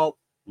sea salt,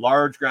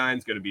 large grind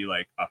is going to be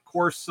like a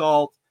coarse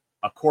salt,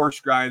 a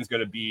coarse grind is going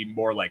to be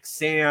more like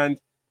sand,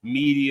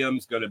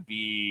 medium's going to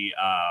be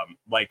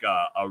like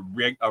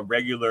a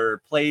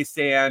regular play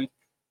sand,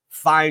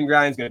 fine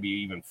grind is going to be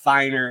even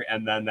finer,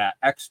 and then that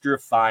extra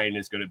fine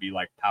is going to be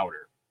like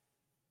powder.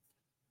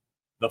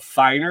 The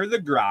finer the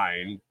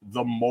grind,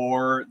 the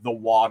more the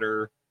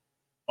water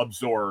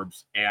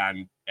absorbs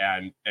and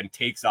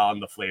takes on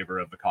the flavor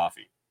of the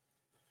coffee.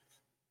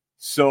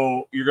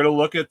 So you're going to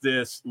look at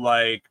this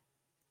like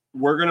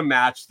we're going to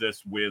match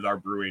this with our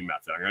brewing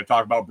method. I'm going to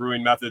talk about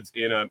brewing methods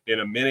in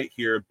a minute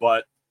here,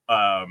 but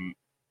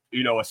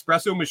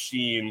espresso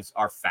machines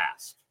are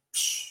fast.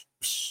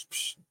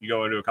 You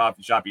go into a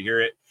coffee shop, you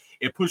hear it.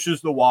 It pushes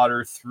the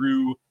water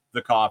through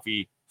the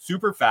coffee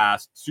super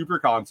fast, super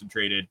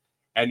concentrated,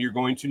 and you're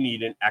going to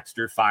need an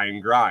extra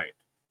fine grind.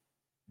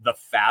 The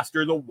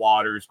faster the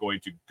water is going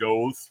to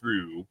go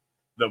through,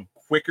 the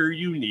quicker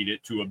you need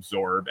it to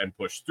absorb and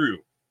push through,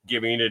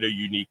 giving it a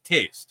unique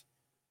taste.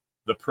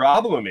 The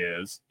problem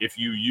is if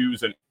you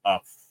use a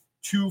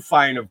too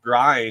fine of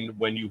grind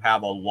when you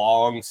have a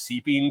long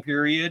seeping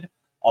period,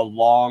 a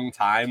long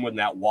time when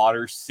that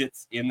water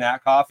sits in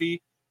that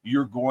coffee,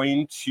 you're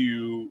going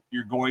to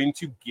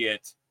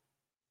get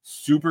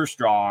super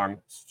strong,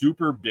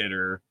 super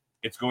bitter.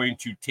 It's going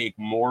to take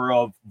more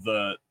of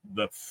the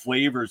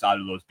flavors out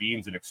of those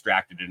beans and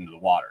extract it into the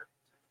water.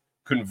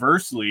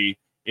 Conversely,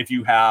 if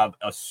you have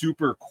a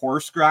super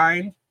coarse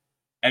grind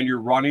and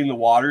you're running the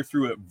water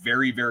through it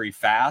very, very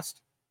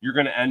fast, you're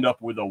going to end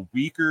up with a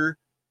weaker,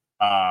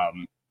 a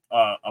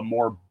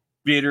more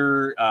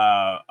bitter,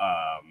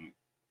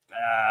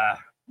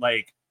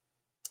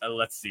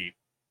 let's see,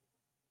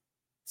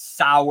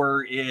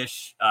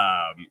 sour-ish.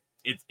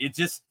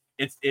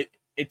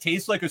 It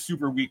tastes like a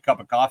super weak cup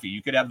of coffee.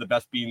 You could have the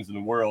best beans in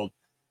the world,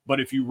 but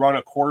if you run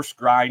a coarse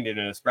grind in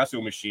an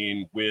espresso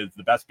machine with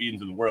the best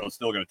beans in the world, it's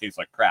still going to taste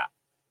like crap.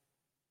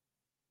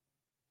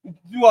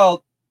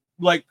 Well,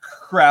 like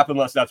crap,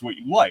 unless that's what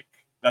you like.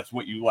 That's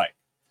what you like.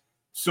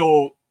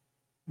 So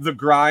the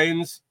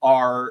grinds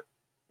are,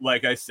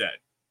 like I said,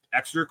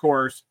 extra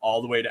coarse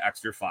all the way to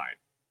extra fine.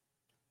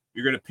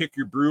 You're going to pick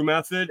your brew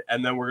method,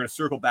 and then we're going to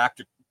circle back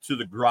to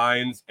the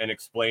grinds and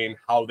explain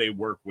how they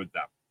work with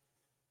them.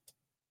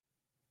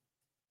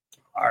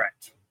 All right.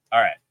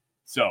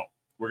 So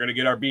we're going to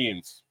get our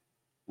beans.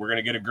 We're going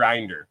to get a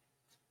grinder.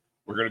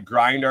 We're going to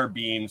grind our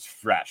beans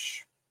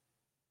fresh.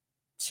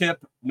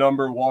 Tip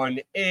number one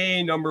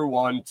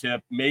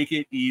tip, make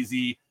it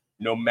easy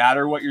no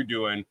matter what you're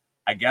doing.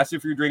 I guess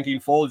if you're drinking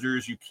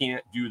Folgers, you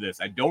can't do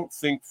this. I don't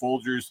think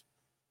Folgers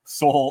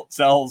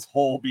sells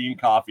whole bean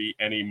coffee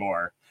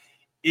anymore.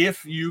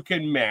 If you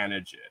can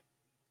manage it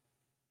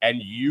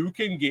and you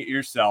can get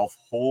yourself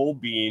whole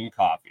bean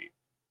coffee,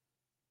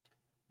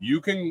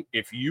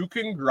 if you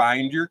can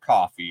grind your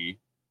coffee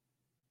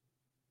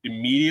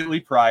immediately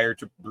prior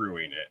to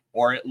brewing it,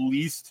 or at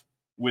least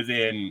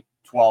within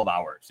 12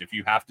 hours. If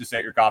you have to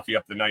set your coffee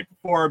up the night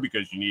before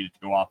because you need it to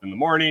go off in the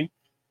morning,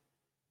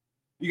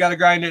 you got to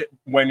grind it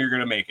when you're going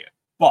to make it.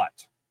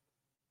 But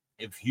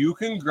if you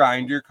can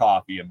grind your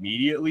coffee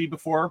immediately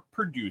before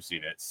producing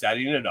it,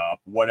 setting it up,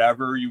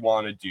 whatever you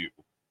want to do,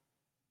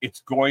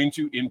 it's going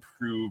to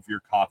improve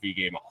your coffee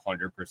game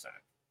 100%.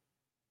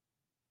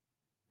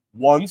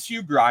 Once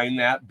you grind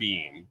that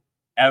bean,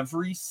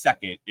 every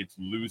second it's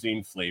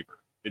losing flavor.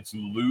 It's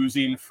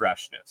losing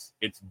freshness.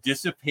 It's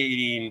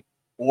dissipating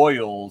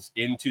oils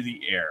into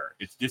the air.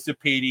 It's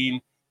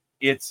dissipating.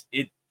 It's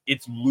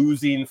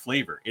losing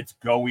flavor. It's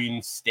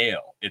going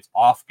stale. It's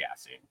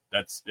off-gassing.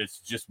 It's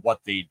just what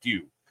they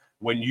do.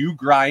 When you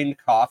grind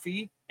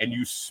coffee and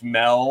you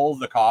smell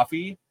the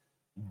coffee,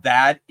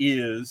 that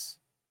is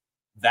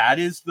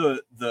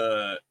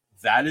the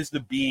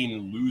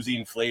bean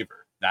losing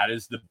flavor. That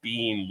is the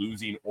bean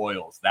losing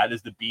oils. That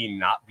is the bean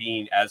not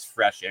being as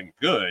fresh and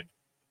good.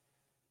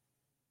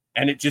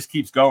 And it just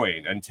keeps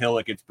going until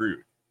it gets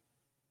brewed.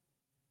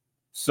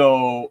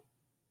 So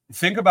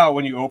think about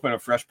when you open a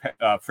fresh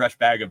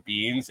bag of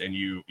beans and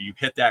you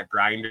hit that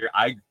grinder.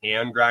 I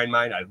hand grind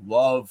mine. I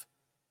love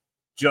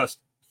just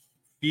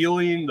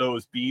feeling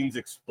those beans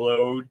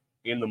explode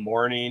in the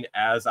morning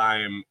as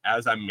I'm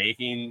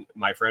making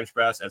my French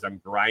press, as I'm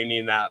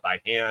grinding that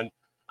by hand.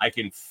 I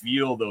can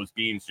feel those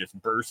beans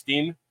just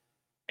bursting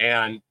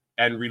and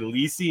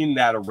releasing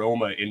that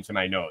aroma into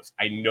my nose.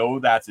 I know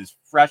that's as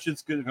fresh as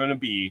it's going to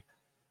be.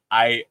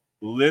 I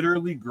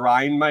literally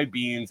grind my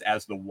beans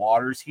as the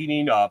water's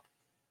heating up.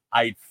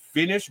 I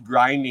finish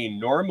grinding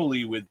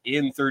normally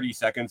within 30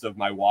 seconds of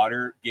my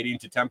water getting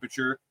to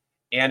temperature,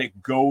 and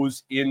it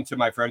goes into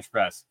my French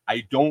press.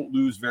 I don't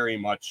lose very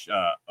much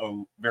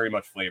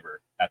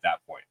flavor at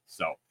that point.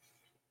 So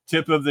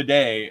tip of the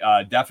day,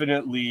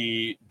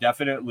 definitely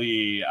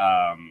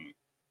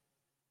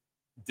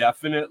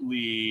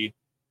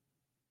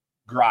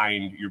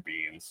grind your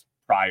beans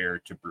prior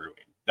to brewing.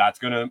 That's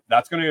gonna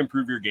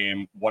improve your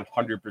game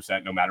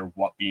 100%, no matter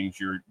what beans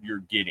you're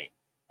getting.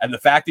 And the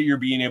fact that you're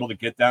being able to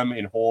get them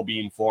in whole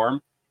bean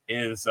form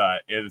is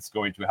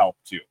going to help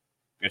too.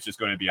 It's just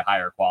going to be a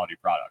higher quality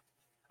product.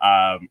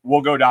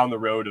 We'll go down the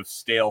road of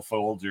stale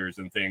Folgers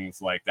and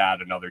things like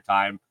that another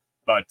time.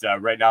 But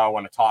right now I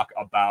want to talk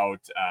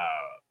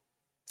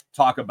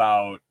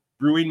about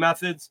brewing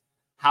methods,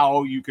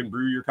 how you can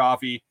brew your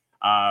coffee.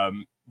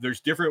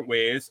 There's different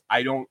ways.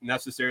 I don't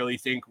necessarily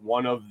think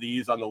one of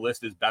these on the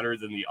list is better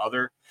than the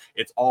other.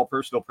 It's all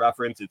personal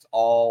preference. It's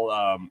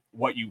all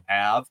what you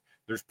have.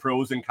 There's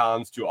pros and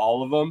cons to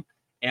all of them.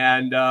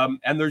 And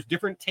there's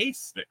different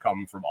tastes that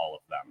come from all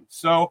of them.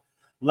 So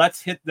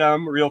let's hit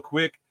them real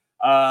quick.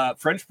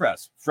 French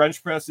press.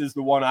 French press is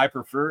the one I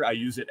prefer. I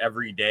use it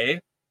every day.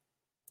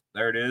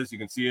 There it is. You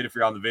can see it if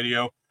you're on the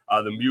video.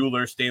 The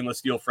Mueller stainless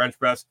steel French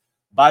press.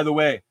 By the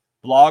way,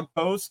 blog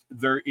post,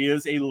 there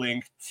is a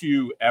link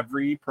to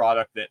every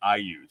product that I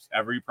use.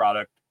 Every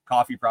product,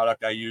 coffee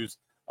product I use,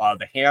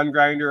 the hand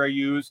grinder I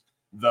use,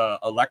 the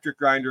electric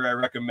grinder I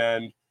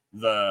recommend,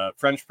 the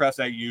French press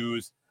I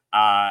use,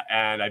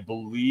 and I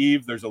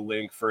believe there's a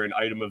link for an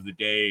item of the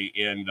day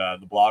in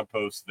the blog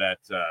post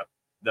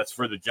that's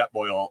for the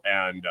Jetboil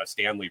and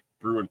Stanley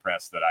Brewing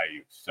press that I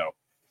use. So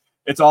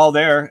it's all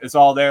there. It's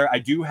all there. I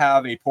do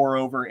have a pour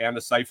over and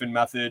a siphon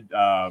method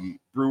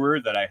brewer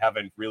that I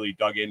haven't really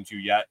dug into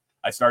yet.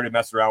 I started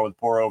messing around with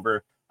pour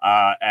over,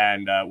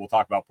 and we'll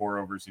talk about pour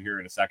overs here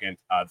in a second.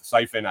 The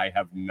siphon, I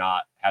have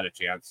not had a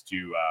chance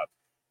to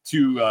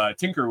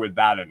tinker with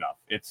that enough.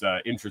 It's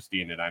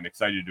interesting, and I'm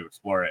excited to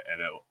explore it.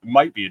 And it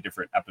might be a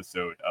different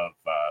episode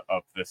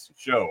of this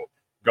show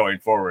going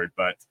forward.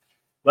 But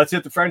let's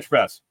hit the French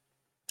press.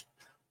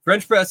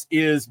 French press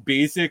is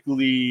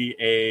basically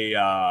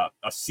a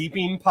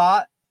seeping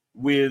pot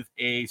with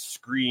a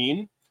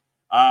screen.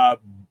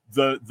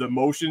 The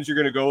motions you're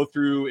going to go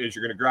through is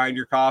you're going to grind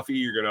your coffee.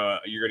 You're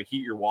going to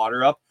heat your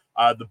water up.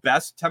 The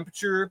best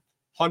temperature,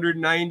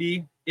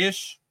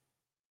 190-ish,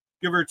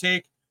 give or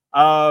take.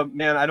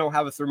 Man, I don't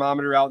have a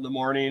thermometer out in the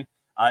morning.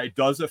 It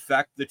does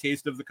affect the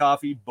taste of the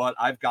coffee, but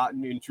I've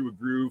gotten into a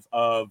groove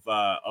of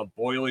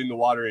boiling the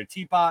water in a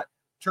teapot,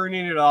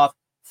 turning it off,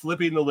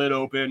 flipping the lid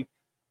open,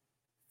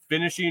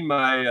 finishing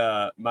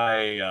my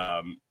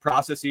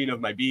processing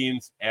of my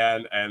beans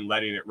and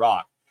letting it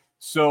rock.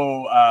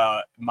 So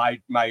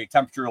my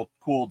temperature will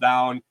cool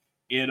down.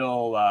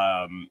 It'll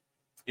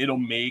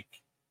make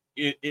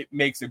it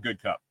makes a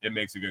good cup. It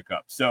makes a good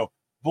cup. So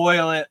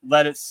boil it,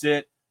 let it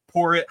sit,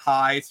 pour it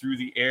high through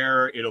the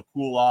air. It'll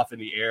cool off in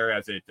the air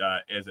as it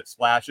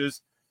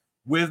splashes.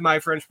 With my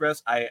French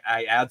press, I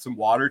add some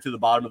water to the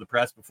bottom of the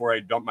press before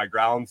I dump my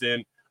grounds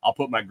in. I'll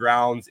put my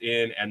grounds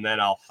in and then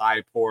I'll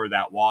high pour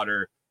that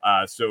water.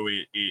 So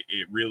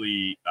it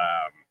really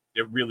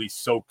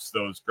soaks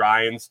those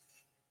grinds.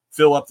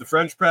 Fill up the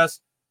French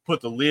press,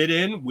 put the lid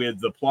in with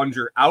the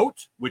plunger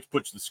out, which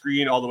puts the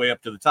screen all the way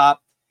up to the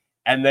top,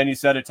 and then you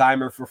set a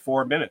timer for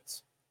 4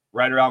 minutes.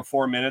 Right around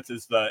 4 minutes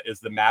is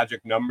the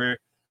magic number.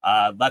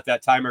 Let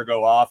that timer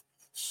go off.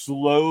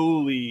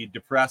 Slowly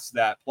depress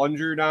that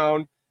plunger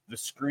down. The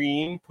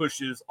screen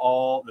pushes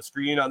all the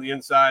screen on the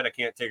inside. I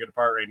can't take it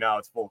apart right now.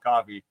 It's full of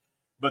coffee,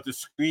 but the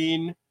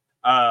screen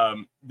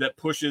that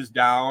pushes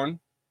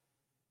down.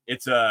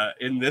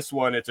 In this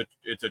one, it's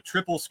a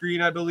triple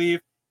screen, I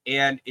believe,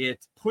 and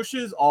it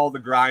pushes all the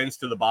grinds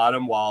to the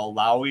bottom while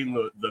allowing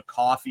the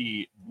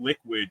coffee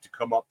liquid to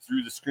come up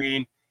through the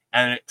screen,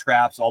 and it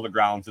traps all the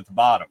grounds at the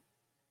bottom.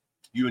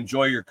 You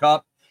enjoy your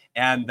cup,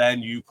 and then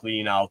you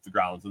clean out the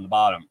grounds in the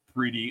bottom.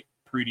 Pretty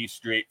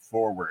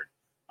straightforward.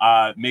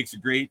 Makes a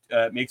great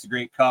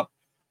cup.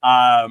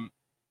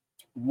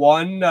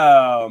 One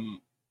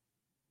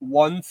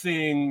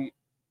thing,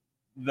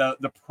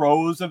 the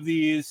pros of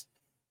these,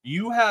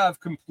 you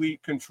have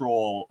complete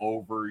control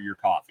over your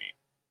coffee.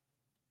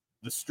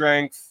 The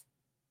strength,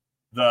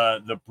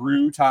 the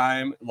brew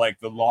time, like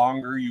the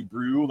longer you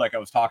brew, like I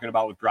was talking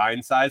about with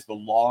grind size, the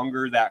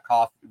longer that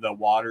the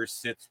water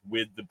sits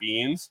with the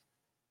beans,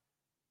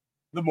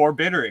 the more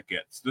bitter it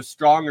gets, the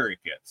stronger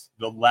it gets.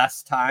 The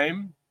less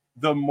time,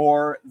 the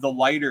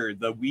lighter,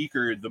 the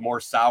weaker, the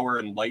more sour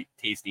and light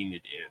tasting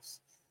it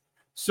is.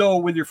 So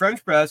with your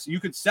French press,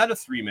 you could set a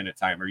 3-minute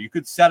timer. You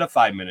could set a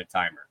 5-minute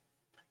timer.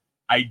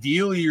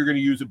 Ideally, you're going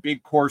to use a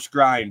big coarse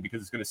grind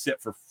because it's going to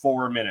sit for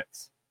 4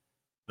 minutes.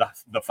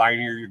 The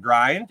finer you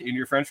grind in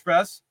your French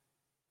press,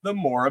 the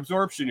more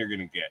absorption you're going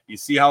to get. You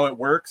see how it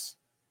works?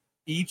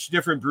 Each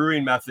different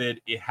brewing method,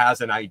 it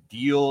has an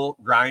ideal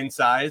grind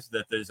size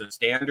that is a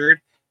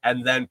standard.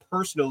 And then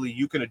personally,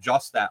 you can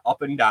adjust that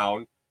up and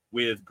down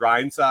with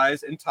grind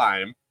size and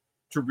time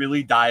to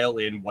really dial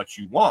in what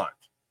you want.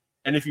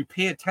 And if you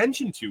pay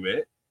attention to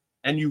it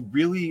and you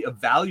really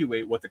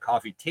evaluate what the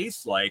coffee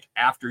tastes like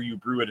after you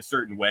brew it a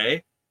certain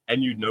way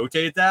and you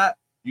notate that,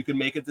 you can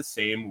make it the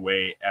same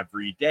way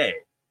every day.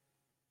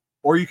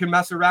 Or you can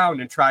mess around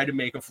and try to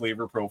make a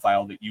flavor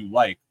profile that you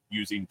like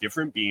using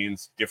different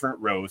beans, different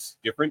roasts,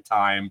 different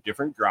time,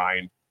 different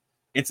grind.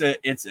 It's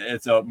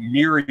a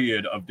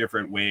myriad of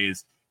different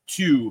ways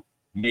to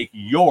make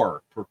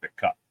your perfect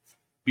cup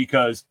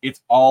because it's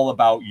all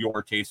about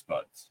your taste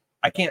buds.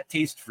 I can't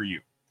taste for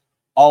you.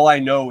 All I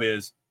know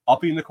is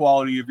upping the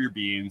quality of your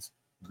beans,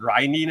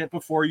 grinding it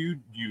before you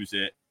use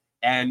it,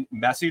 and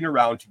messing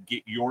around to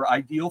get your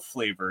ideal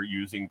flavor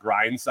using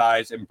grind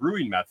size and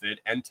brewing method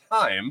and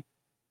time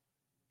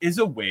is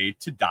a way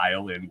to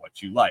dial in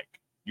what you like.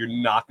 You're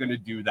not going to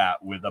do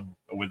that with a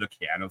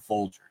can of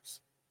Folgers.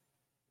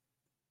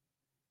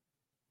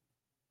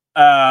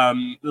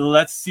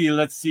 Let's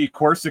see.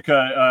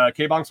 Corsica.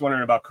 K-Bonk's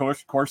wondering about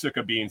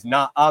Corsica beans.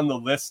 Not on the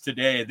list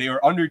today. They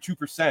are under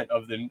 2%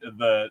 of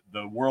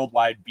the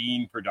worldwide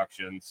bean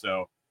production.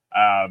 So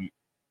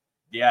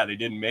yeah, they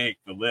didn't make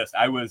the list.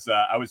 I was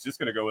just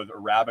gonna go with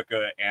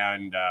Arabica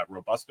and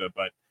Robusta,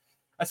 but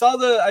I saw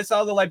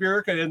the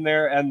Liberica in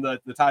there and the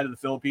Tide of the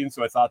Philippines,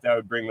 so I thought that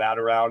would bring that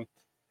around.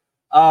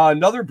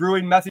 Another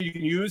brewing method you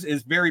can use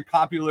is very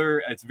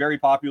popular. It's very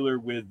popular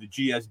with the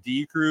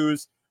GSD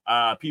crews,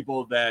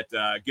 people that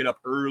get up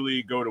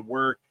early, go to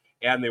work,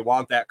 and they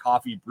want that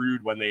coffee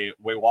brewed when they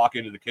walk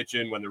into the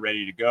kitchen when they're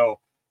ready to go.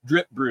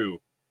 Drip brew.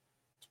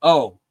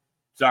 Oh,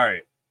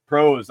 sorry.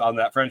 Pros on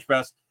that French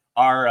press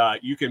are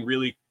you can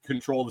really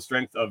control the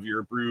strength of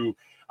your brew.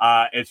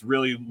 It's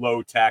really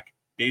low tech.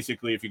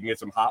 Basically, if you can get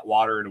some hot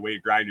water and a way to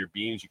grind your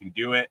beans, you can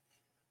do it.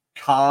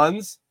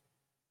 Cons,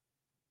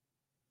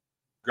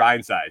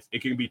 grind size.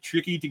 It can be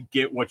tricky to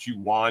get what you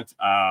want.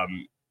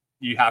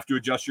 You have to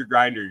adjust your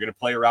grinder. You're going to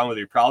play around with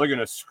it. You're probably going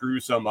to screw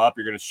some up.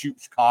 You're going to shoot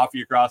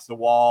coffee across the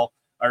wall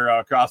or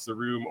across the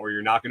room, or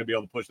you're not going to be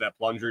able to push that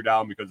plunger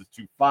down because it's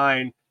too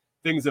fine.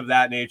 Things of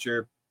that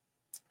nature.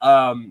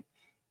 Yeah,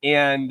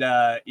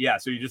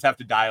 so you just have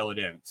to dial it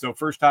in. So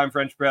first time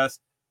French press,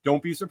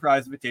 don't be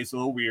surprised if it tastes a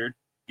little weird.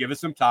 Give it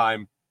some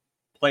time,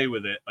 play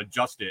with it,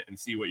 adjust it, and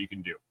see what you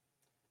can do.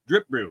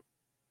 Drip brew.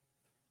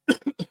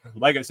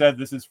 Like I said,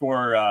 this is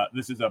for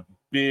this is a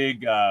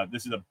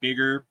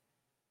bigger,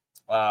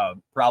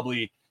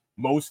 probably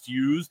most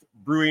used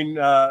brewing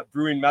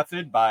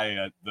method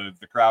by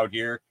the crowd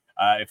here.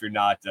 If you're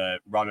not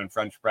running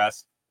French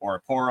press or a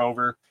pour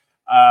over,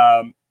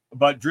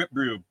 but drip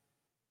brew,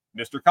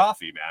 Mr.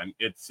 Coffee, man,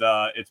 it's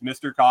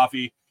Mr.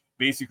 Coffee.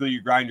 Basically,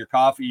 you grind your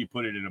coffee, you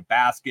put it in a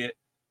basket,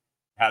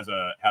 has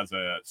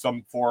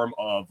some form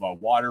of a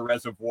water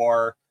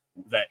reservoir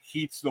that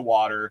heats the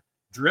water,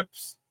 drip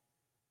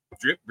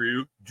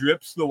brew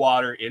drips the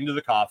water into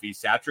the coffee,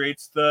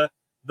 saturates the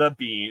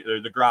bean or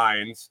the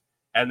grinds,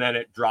 and then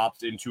it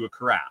drops into a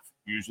carafe,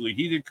 usually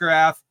heated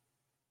carafe.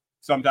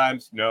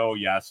 Sometimes no,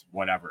 yes,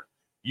 whatever.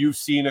 You've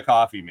seen a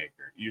coffee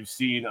maker. You've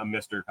seen a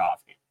Mr.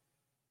 Coffee.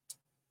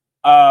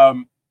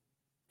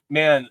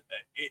 Man,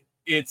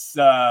 it's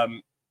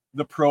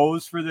the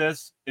pros for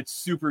this. It's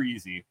super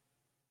easy.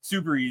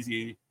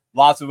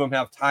 Lots of them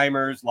have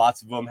timers.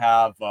 Lots of them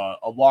have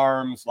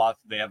alarms.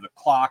 They have the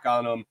clock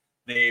on them.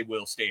 They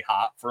will stay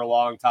hot for a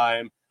long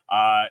time.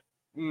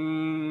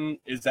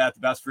 Is that the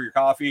best for your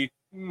coffee?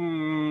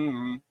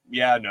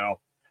 Yeah, no.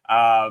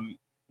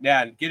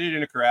 Man, get it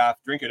in a carafe,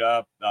 drink it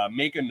up,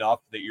 make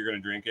enough that you're going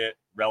to drink it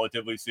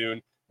relatively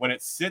soon. When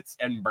it sits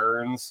and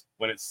burns,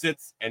 when it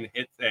sits and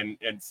hits and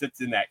sits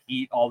in that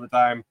heat all the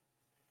time,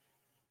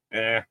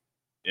 yeah.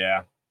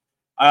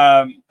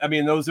 I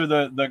mean, those are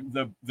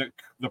the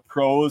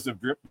pros of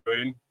drip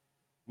brewing.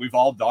 We've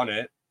all done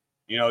it.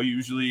 You know,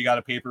 usually you got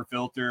a paper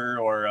filter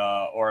or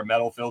a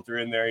metal filter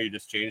in there. You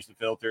just change the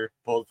filter,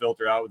 pull the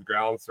filter out with the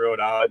grounds, throw it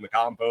out in the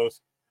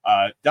compost.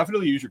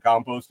 Definitely use your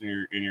compost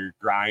in your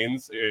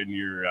grinds,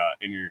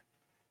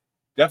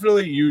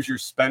 definitely use your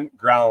spent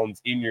grounds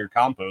in your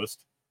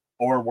compost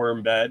or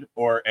worm bed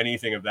or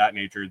anything of that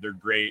nature. They're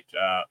great.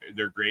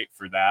 They're great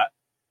for that.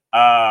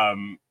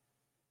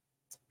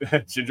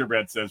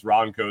 Gingerbread says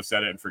Ronco,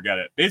 set it and forget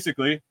it.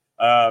 Basically,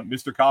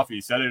 Mr.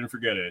 Coffee, set it and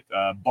forget it.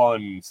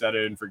 Bun, set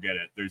it and forget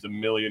it. There's a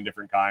million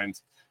different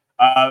kinds.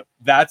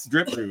 That's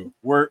drip brew.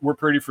 We're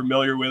pretty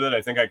familiar with it.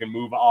 I think I can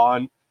move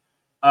on.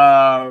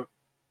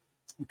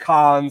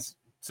 Cons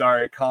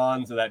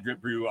of that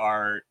drip brew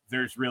are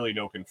there's really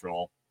no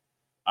control.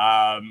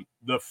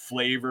 The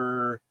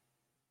flavor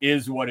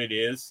is what it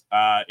is.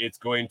 It's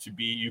going to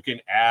be, you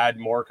can add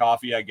more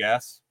coffee, I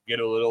guess, get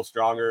a little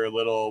stronger, a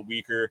little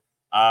weaker.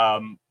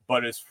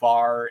 But as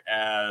far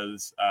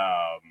as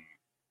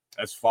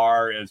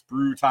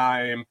brew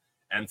time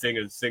and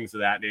things of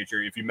that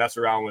nature, if you mess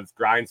around with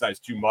grind size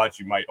too much,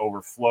 you might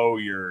overflow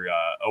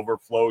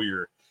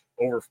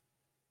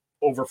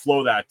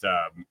that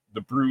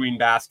the brewing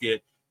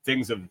basket,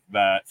 things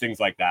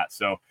like that.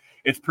 So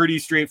it's pretty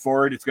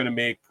straightforward. It's going to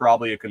make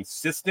probably a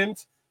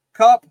consistent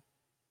cup,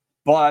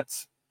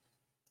 but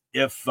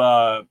if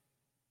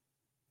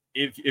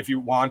you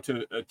want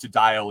to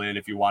dial in,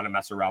 if you want to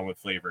mess around with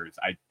flavors,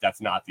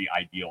 that's not the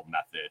ideal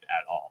method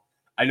at all.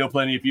 I know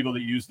plenty of people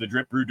that use the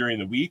drip brew during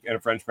the week and a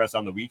French press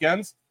on the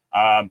weekends.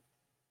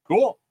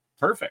 Cool.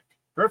 Perfect.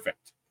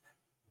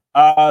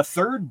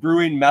 Third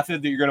brewing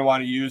method that you're going to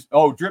want to use.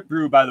 Oh, drip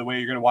brew, by the way,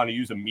 you're going to want to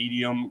use a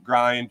medium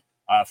grind.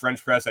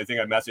 French press, I think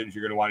I messaged,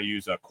 you're going to want to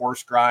use a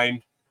coarse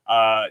grind.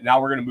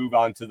 Now we're going to move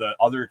on to the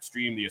other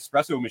extreme, the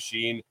espresso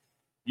machine.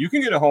 You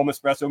can get a home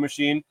espresso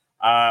machine.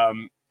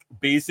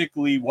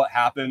 Basically what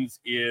happens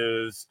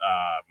is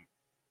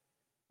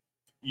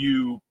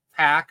you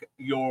pack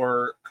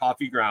your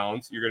coffee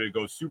grounds. You're going to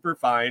go super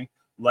fine,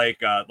 like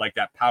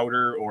that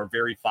powder or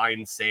very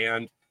fine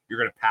sand. You're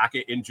going to pack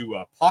it into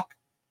a puck.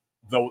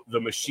 The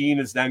machine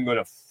is then going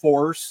to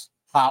force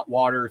hot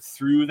water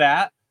through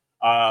that,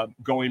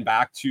 going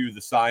back to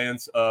the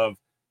science of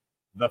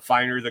the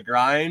finer the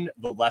grind,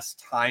 the less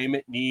time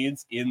it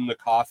needs in the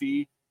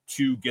coffee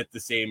to get the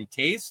same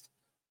taste.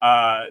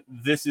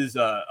 This is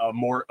a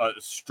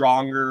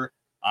stronger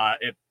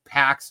It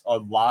packs a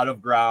lot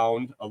of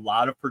ground, a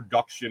lot of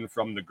production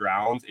from the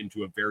grounds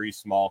into a very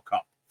small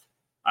cup.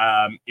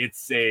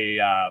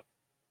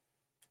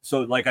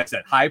 So like I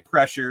said, high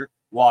pressure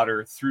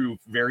water through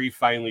very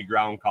finely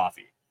ground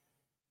coffee.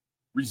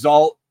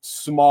 Result,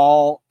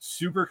 small,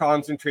 super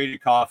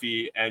concentrated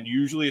coffee, and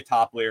usually a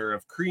top layer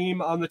of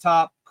cream on the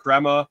top,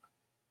 crema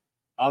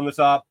on the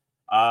top.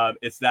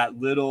 It's that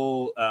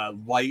little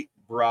light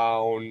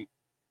brown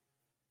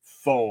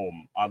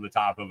foam on the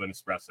top of an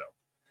espresso.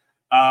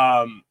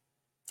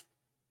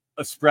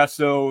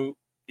 Espresso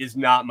is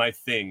not my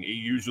thing. It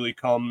usually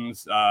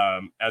comes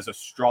as a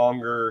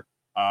stronger,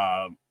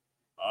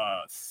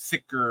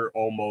 thicker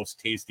almost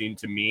tasting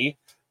to me.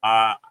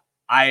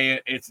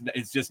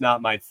 It's just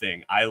not my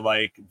thing. I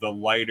like the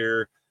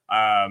lighter,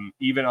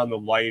 even on the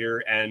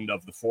lighter end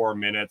of the 4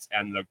 minutes,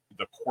 and the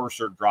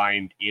coarser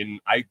grind in.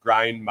 I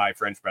grind my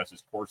French press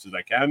as coarse as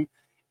I can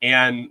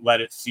and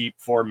let it seep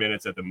 4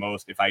 minutes at the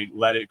most. If I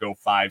let it go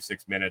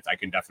 5-6 minutes, I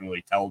can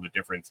definitely tell the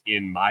difference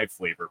in my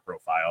flavor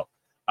profile.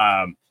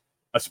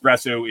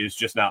 Espresso is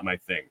just not my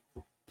thing.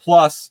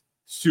 Plus,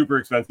 super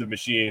expensive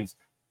machines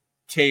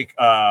take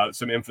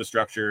some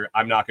infrastructure.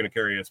 I'm not going to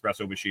carry an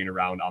espresso machine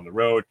around on the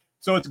road,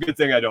 so it's a good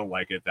thing I don't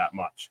like it that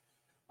much.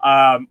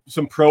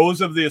 Some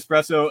pros of the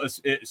espresso: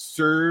 it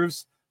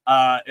serves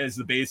as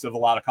the base of a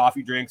lot of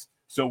coffee drinks.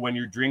 So when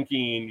you're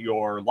drinking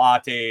your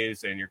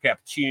lattes and your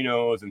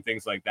cappuccinos and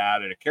things like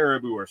that at a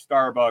Caribou or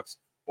Starbucks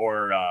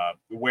or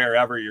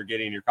wherever you're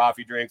getting your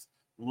coffee drinks,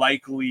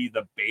 likely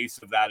the base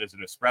of that is an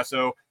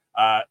espresso.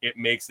 It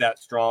makes that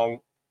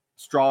strong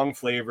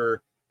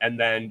flavor, and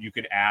then you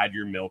can add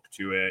your milk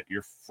to it,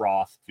 your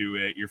froth to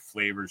it, your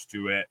flavors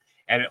to it,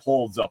 and it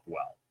holds up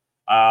well.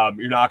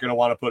 You're not going to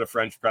want to put a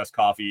French press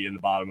coffee in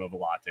the bottom of a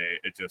latte.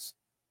 It just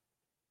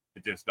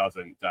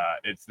doesn't.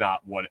 It's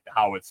not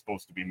how it's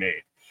supposed to be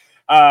made.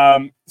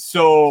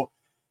 So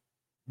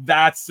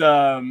that's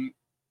one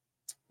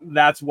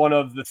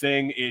of the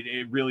thing.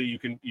 It really you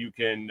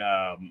can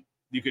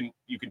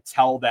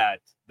tell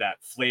that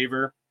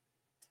flavor,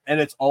 and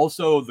it's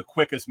also the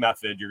quickest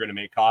method you're going to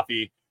make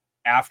coffee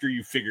after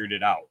you figured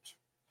it out.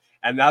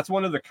 And that's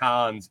one of the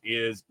cons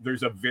is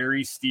there's a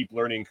very steep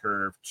learning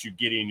curve to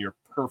getting your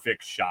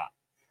perfect shot.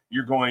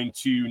 You're going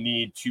to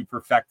need to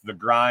perfect the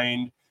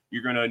grind.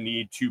 You're going to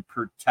need to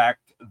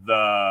protect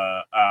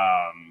the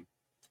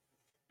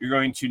you're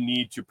going to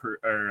need to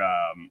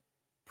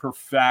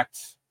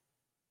perfect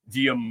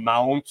the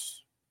amount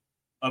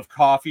of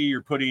coffee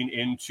you're putting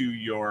into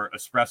your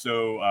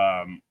espresso.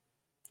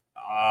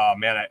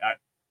 It's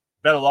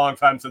been a long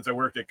time since I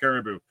worked at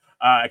Caribou.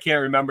 I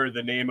can't remember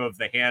the name of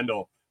the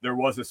handle. There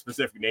was a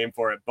specific name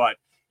for it, but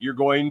you're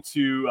going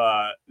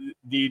to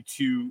need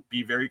to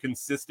be very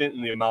consistent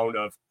in the amount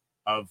of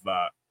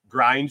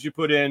grinds you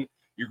put in.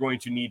 You're going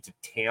to need to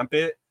tamp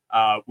it,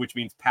 which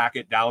means pack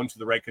it down to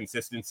the right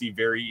consistency,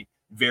 very,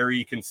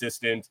 very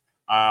consistent.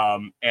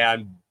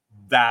 And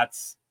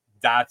that's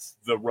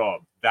the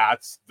rub.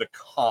 That's the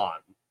con.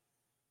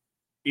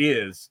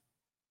 Is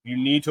you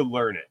need to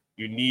learn it.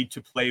 You need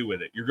to play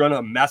with it. You're going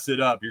to mess it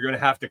up. You're going to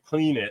have to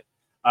clean it.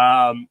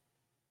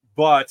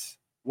 But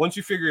once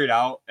you figure it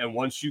out and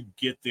once you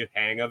get the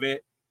hang of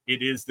it,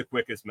 it is the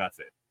quickest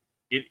method.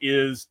 It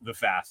is the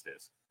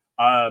fastest.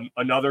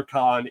 Another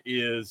con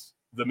is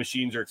the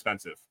machines are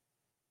expensive.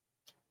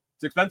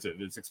 It's expensive.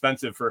 It's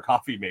expensive for a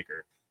coffee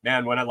maker.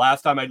 Man,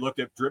 last time I looked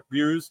at drip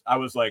brews, I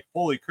was like,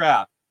 holy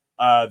crap.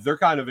 They're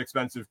kind of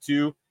expensive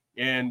too.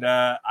 And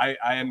I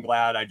am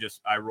glad I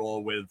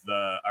roll with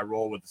the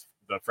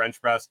French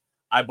press.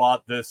 I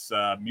bought this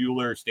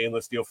Mueller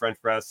stainless steel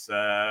French press 3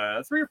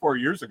 or 4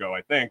 years ago,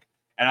 I think,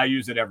 and I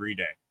use it every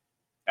day,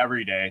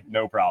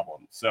 no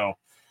problem. So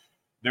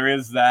there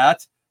is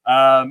that.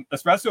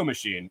 Espresso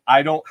machine.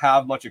 I don't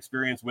have much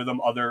experience with them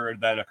other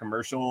than a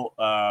commercial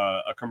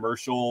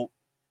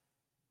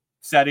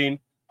setting.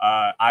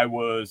 I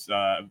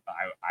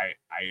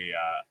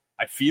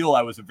feel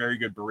I was a very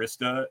good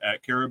barista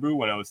at Caribou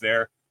when I was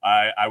there.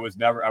 I was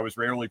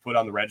rarely put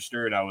on the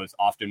register, and I was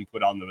often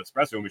put on the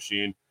espresso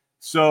machine.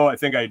 So I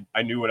think I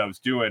knew what I was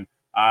doing.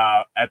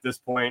 At this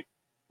point,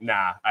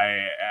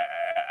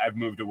 I've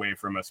moved away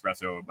from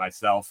espresso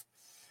myself.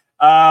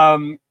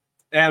 And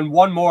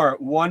one more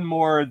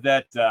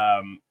that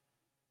I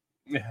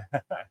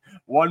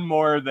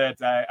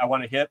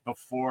want to hit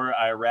before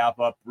I wrap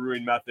up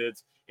brewing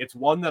methods. It's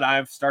one that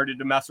I've started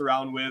to mess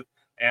around with,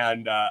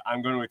 and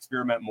I'm going to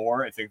experiment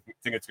more. I think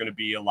it's going to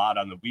be a lot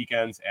on the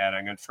weekends, and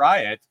I'm going to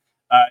try it.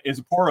 Is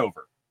a pour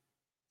over.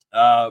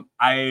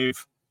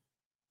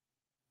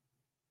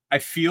 I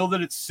feel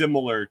that it's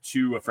similar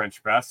to a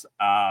French press,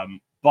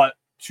 but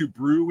to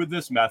brew with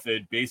this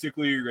method,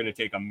 basically you're going to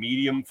take a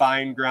medium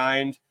fine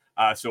grind,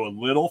 so a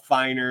little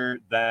finer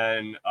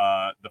than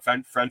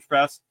the French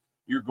press.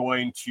 You're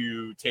going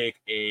to take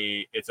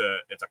it's a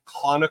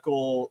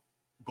conical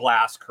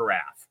glass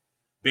carafe.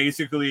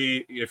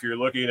 Basically, if you're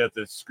looking at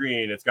the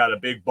screen, it's got a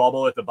big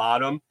bubble at the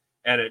bottom,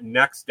 and it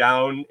necks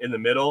down in the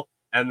middle,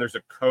 and there's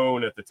a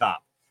cone at the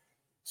top.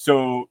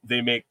 So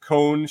they make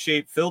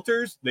cone-shaped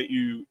filters that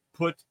you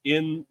put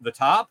in the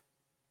top,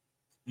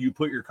 you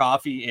put your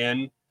coffee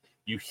in,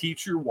 you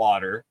heat your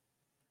water,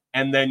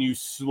 and then you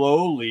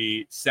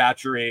slowly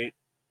saturate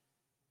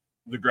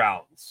the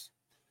grounds.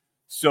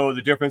 So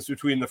the difference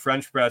between the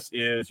French press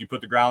is you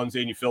put the grounds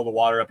in, you fill the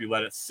water up, you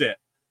let it sit.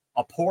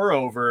 A pour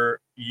over,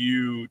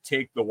 you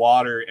take the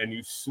water and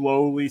you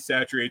slowly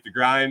saturate the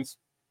grinds.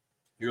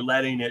 You're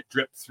letting it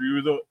drip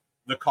through the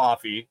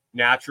coffee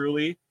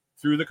naturally,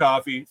 through the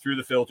coffee, through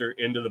the filter,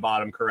 into the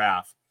bottom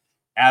carafe.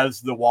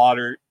 As the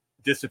water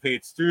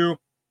dissipates through,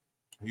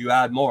 you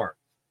add more.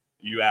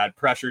 You add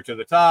pressure to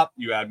the top,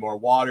 you add more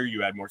water,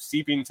 you add more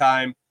seeping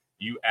time,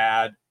 you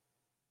add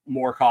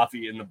more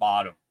coffee in the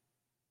bottom.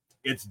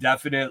 It's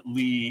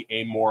definitely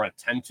a more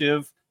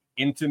attentive,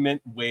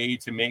 intimate way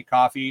to make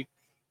coffee.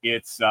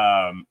 It's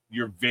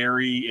you're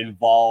very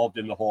involved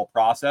in the whole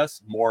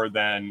process, more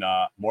than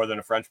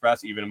a French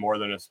press, even more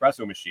than an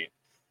espresso machine.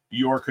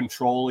 You're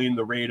controlling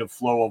the rate of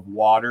flow of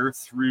water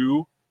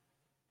through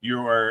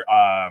your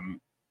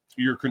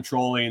you're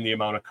controlling the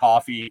amount of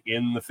coffee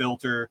in the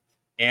filter,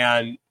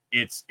 and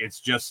it's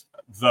just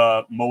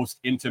the most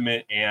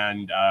intimate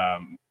and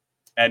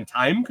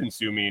time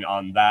consuming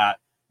on that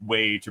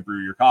way to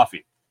brew your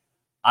coffee.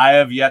 I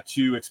have yet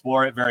to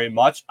explore it very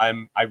much. I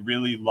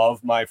really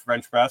love my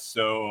French press,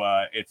 so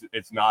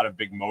it's not a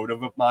big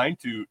motive of mine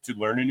to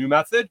learn a new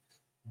method,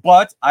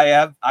 but I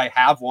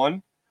have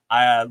one.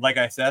 Like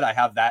I said, I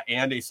have that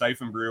and a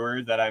siphon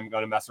brewer that I'm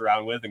going to mess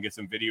around with and get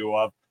some video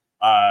of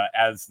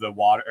as the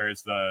water, or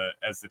as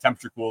the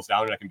temperature cools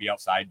down, and I can be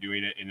outside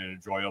doing it in an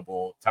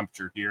enjoyable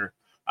temperature here.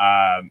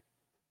 I'm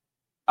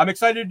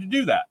excited to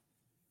do that.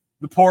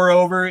 The pour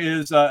over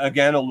is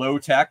again a low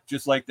tech,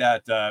 just like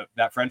that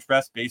French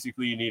press.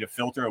 Basically, you need a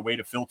filter, a way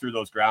to filter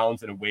those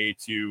grounds, and a way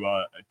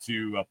to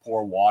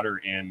pour water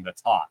in the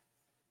top.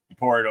 You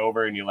pour it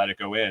over and you let it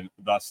go in.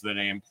 Thus the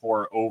name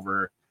pour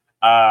over.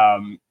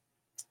 So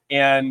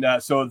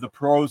the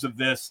pros of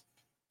this,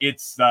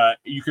 it's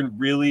you can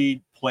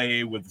really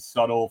play with the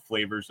subtle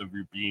flavors of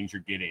your beans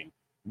you're getting.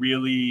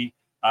 Really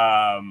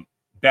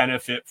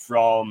benefit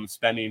from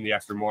spending the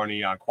extra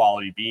money on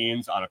quality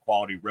beans, on a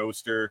quality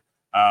roaster.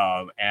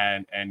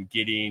 And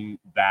getting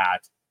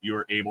that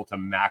you're able to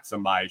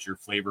maximize your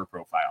flavor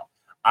profile.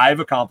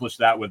 I've accomplished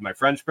that with my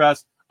French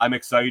press. I'm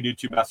excited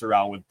to mess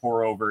around with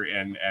pour over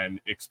and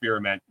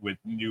experiment with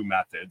new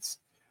methods.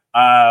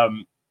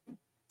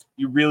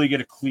 You really get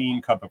a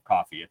clean cup of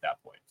coffee at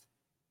that point.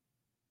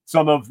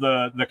 Some of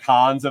the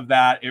cons of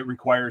that, it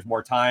requires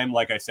more time.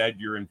 Like I said,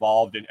 you're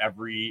involved in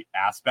every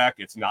aspect.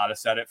 It's not a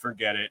set it,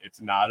 forget it. It's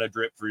not a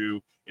drip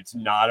through. It's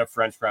not a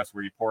French press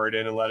where you pour it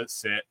in and let it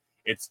sit.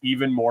 It's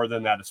even more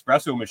than that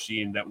espresso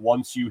machine that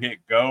once you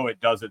hit go,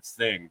 it does its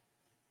thing.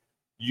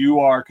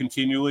 You are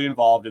continually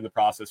involved in the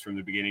process from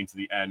the beginning to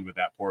the end with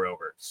that pour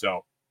over.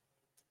 So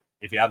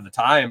if you have the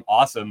time,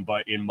 awesome.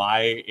 But in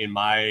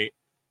my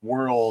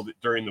world,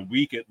 during the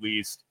week at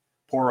least,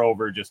 pour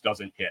over just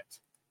doesn't hit.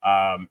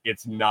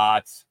 It's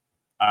not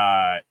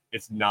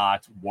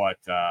what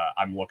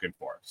I'm looking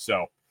for.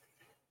 So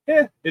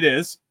it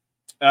is.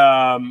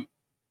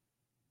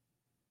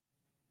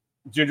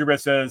 Gingerbread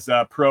says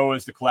pro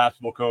is the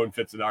collapsible cone,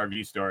 fits in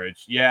RV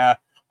storage. Yeah,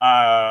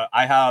 I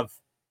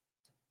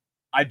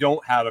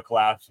don't have a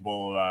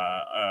collapsible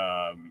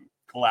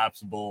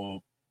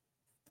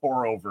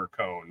pour over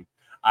cone.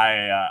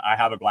 I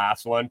have a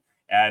glass one,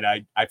 and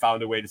I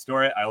found a way to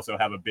store it. I also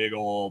have a big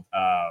old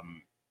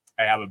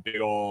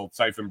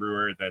siphon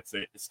brewer that's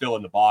still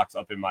in the box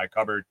up in my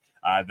cupboard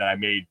that I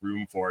made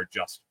room for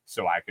just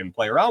so I can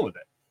play around with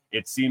it.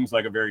 It seems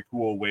like a very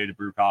cool way to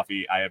brew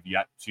coffee. I have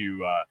yet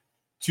to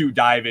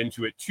dive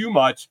into it too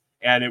much,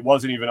 and it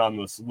wasn't even on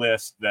this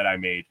list that I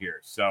made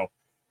here. So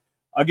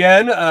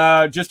again,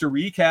 just to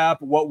recap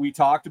what we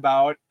talked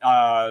about,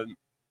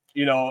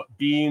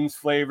 beans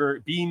flavor,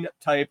 bean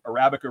type,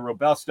 Arabica,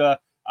 Robusta.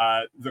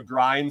 The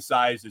grind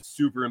size is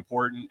super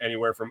important,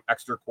 anywhere from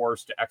extra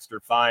coarse to extra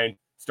fine,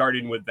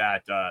 starting with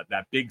that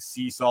big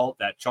sea salt,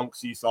 that chunk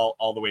sea salt,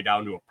 all the way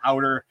down to a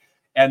powder.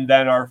 And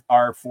then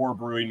our 4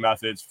 brewing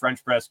methods: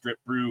 French press, drip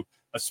brew,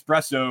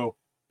 espresso,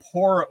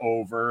 pour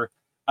over.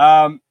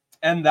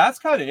 And that's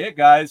kind of it,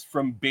 guys,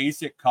 from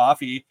basic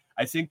coffee.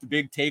 I think the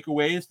big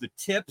takeaways, the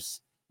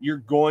tips you're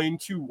going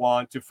to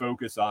want to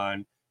focus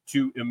on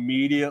to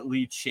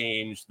immediately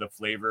change the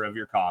flavor of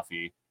your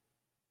coffee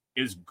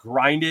is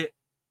grind it.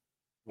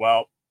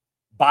 Well,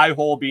 buy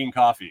whole bean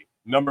coffee.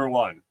 Number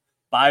 1,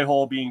 buy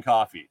whole bean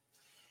coffee.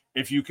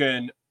 If you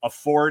can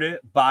afford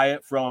it, buy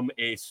it from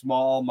a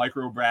small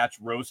micro batch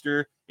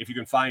roaster. If you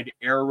can find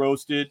air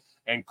roasted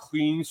and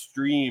clean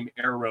stream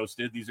air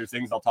roasted, these are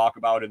things I'll talk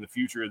about in the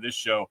future of this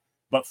show,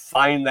 but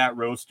find that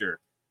roaster.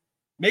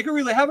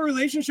 Have a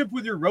relationship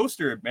with your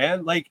roaster,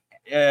 man. Like,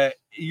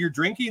 you're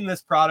drinking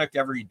this product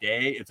every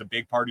day. It's a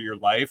big part of your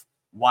life.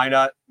 Why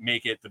not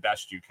make it the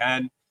best you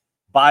can?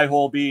 Buy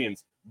whole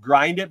beans.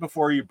 Grind it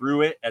before you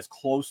brew it, as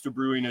close to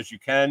brewing as you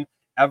can.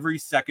 Every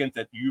second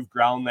that you've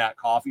ground that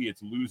coffee,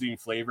 it's losing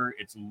flavor.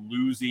 It's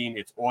losing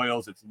its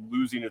oils. It's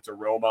losing its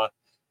aroma.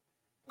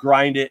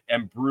 Grind it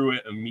and brew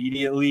it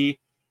immediately.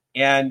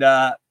 And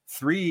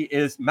 3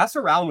 is mess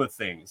around with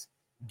things.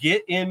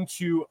 Get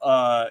into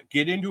a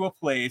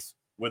place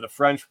with a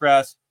French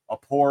press, a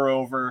pour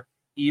over,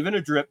 even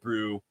a drip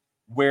brew,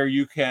 where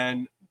you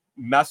can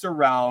mess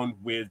around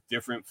with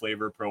different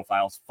flavor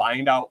profiles.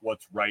 Find out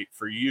what's right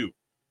for you.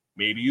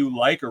 Maybe you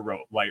like a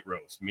light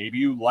roast. Maybe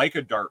you like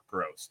a dark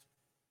roast.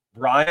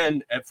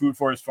 Brian at Food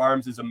Forest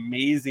Farms is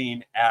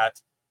amazing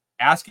at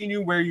asking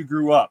you where you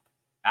grew up,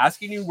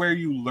 asking you where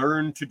you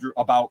learned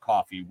about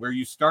coffee, where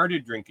you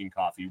started drinking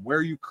coffee,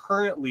 where you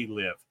currently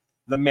live.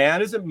 The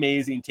man is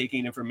amazing,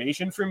 taking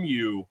information from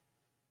you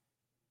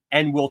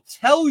and will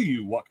tell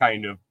you what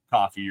kind of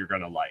coffee you're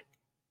going to like.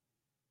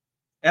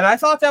 And I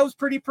thought that was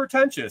pretty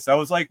pretentious. I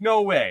was like,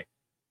 no way.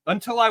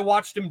 Until I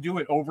watched him do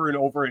it over and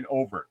over and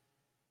over.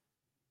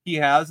 He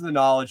has the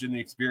knowledge and the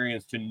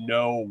experience to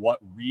know what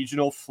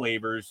regional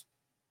flavors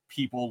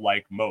people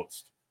like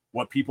most,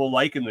 what people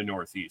like in the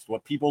Northeast,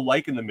 what people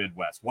like in the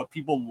Midwest, what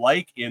people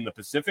like in the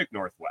Pacific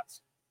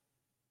Northwest.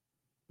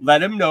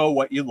 Let him know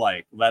what you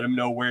like. Let him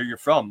know where you're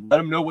from. Let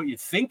him know what you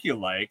think you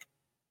like,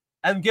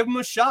 and give him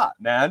a shot,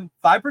 man.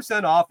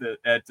 5% off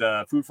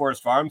at Food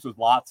Forest Farms with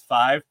Lots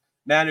 5.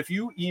 Man, if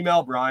you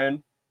email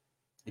Brian,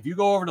 if you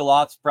go over to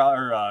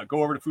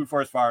go over to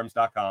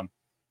foodforestfarms.com,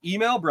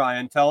 email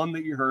Brian, tell him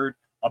that you heard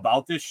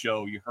about this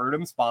show, you heard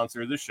him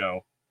sponsor the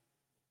show,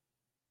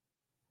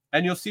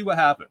 and you'll see what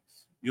happens.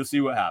 You'll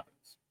see what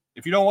happens.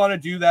 If you don't want to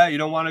do that, you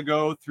don't want to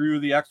go through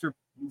the extra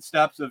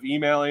steps of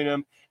emailing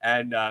him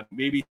and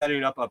maybe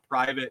setting up a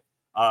private,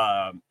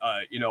 a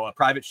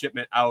private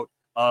shipment out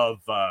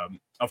of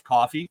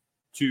coffee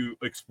to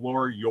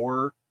explore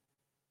your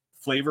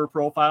flavor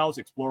profiles,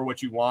 explore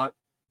what you want.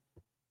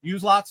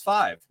 Use Lots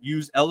 5.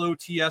 Use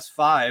LOTS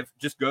 5.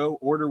 Just go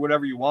order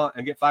whatever you want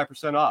and get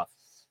 5% off.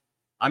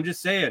 I'm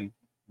just saying,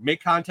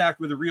 make contact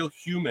with a real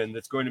human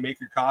that's going to make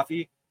your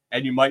coffee,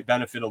 and you might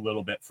benefit a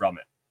little bit from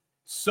it.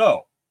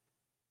 So,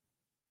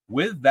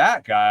 with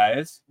that,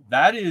 guys,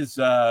 that is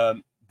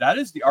the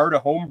art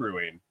of home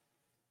brewing.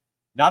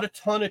 Not a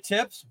ton of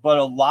tips, but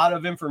a lot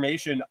of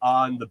information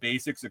on the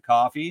basics of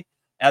coffee.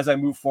 As I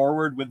move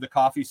forward with the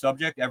coffee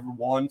subject,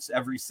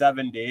 every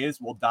 7 days,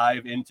 we'll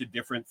dive into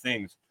different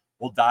things.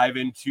 We'll dive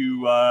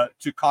into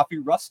to coffee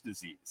rust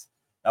disease.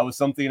 That was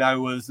something I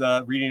was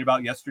reading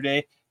about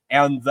yesterday,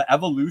 and the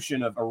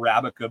evolution of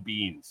Arabica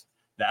beans,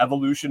 the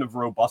evolution of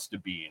Robusta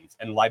beans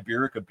and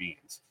Liberica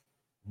beans,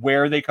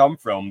 where they come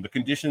from, the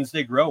conditions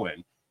they grow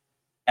in,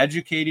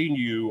 educating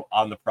you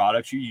on the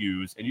products you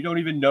use, and you don't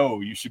even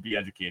know you should be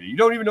educated. You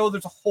don't even know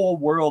there's a whole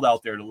world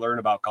out there to learn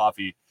about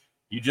coffee.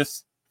 You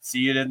just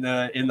see it in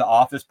the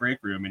office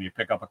break room and you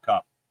pick up a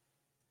cup.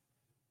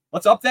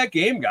 Let's up that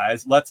game,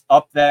 guys. Let's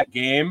up that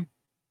game.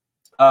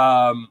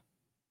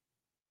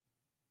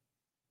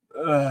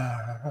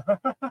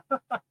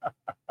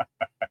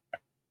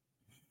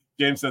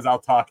 James says, I'll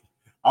talk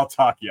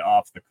you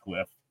off the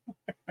cliff.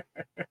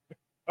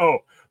 Oh,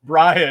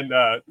 Brian,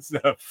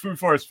 Food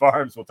Forest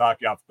Farms will talk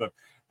you off the cliff.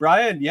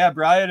 Brian's a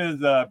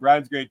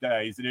great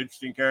guy. He's an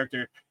interesting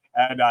character,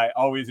 and I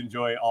always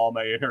enjoy all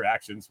my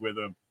interactions with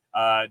him.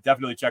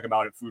 Definitely check him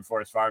out at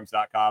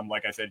foodforestfarms.com.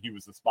 Like I said, he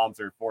was the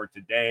sponsor for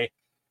today.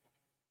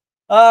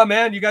 Oh,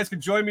 man, you guys can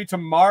join me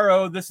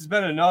tomorrow. This has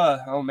been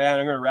another... Oh, man,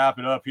 I'm going to wrap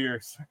it up here.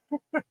 It's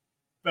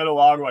been a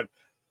long one.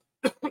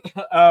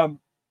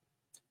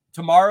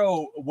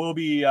 Tomorrow, we'll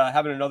be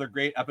having another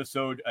great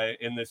episode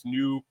in this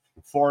new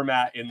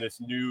format, in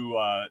this new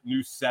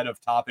set of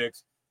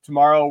topics.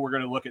 Tomorrow, we're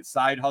going to look at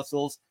side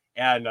hustles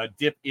and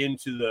dip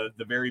into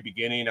the very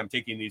beginning. I'm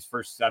taking these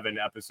first 7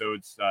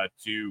 episodes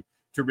to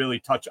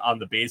really touch on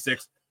the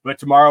basics. But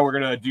tomorrow, we're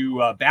going to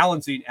do a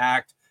balancing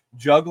act,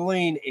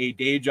 juggling a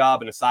day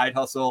job and a side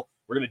hustle.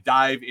 We're going to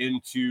dive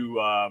into,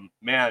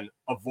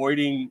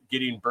 avoiding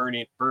getting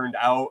burned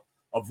out,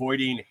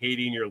 avoiding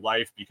hating your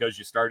life because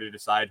you started a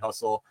side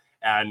hustle,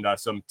 and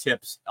some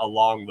tips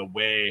along the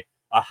way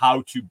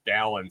how to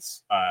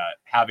balance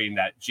having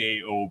that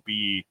job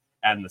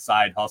and the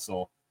side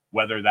hustle,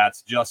 whether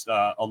that's just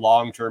a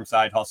long-term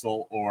side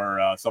hustle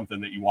or something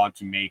that you want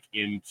to make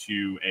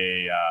into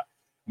a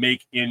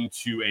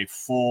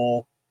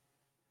full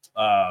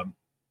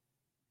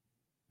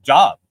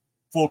job,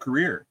 full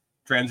career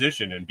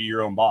transition, and be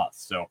your own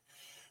boss. So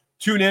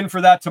tune in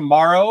for that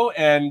tomorrow.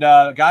 And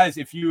guys,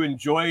 if you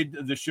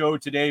enjoyed the show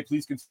today,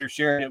 please consider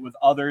sharing it with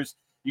others.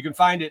 You can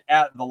find it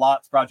at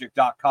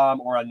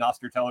thelotsproject.com or on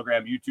Nostr,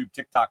 Telegram, YouTube,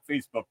 TikTok,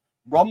 Facebook,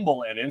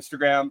 Rumble, and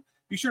Instagram.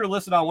 Be sure to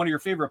listen on one of your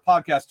favorite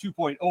Podcast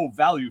 2.0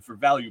 value for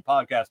value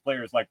podcast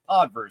players like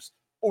Podverse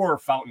or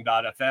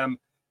Fountain.fm.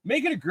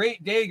 Make it a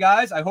great day,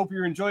 guys. I hope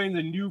you're enjoying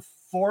the new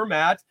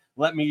format.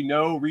 Let me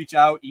know. Reach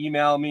out,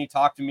 email me,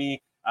 talk to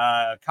me,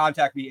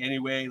 contact me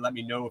anyway. Let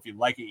me know if you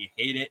like it, you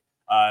hate it,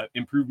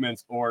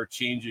 improvements or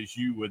changes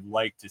you would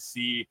like to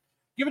see.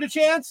 Give it a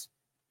chance,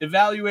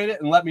 evaluate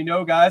it, and let me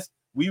know, guys.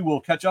 We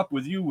will catch up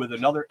with you with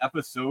another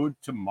episode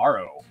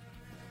tomorrow.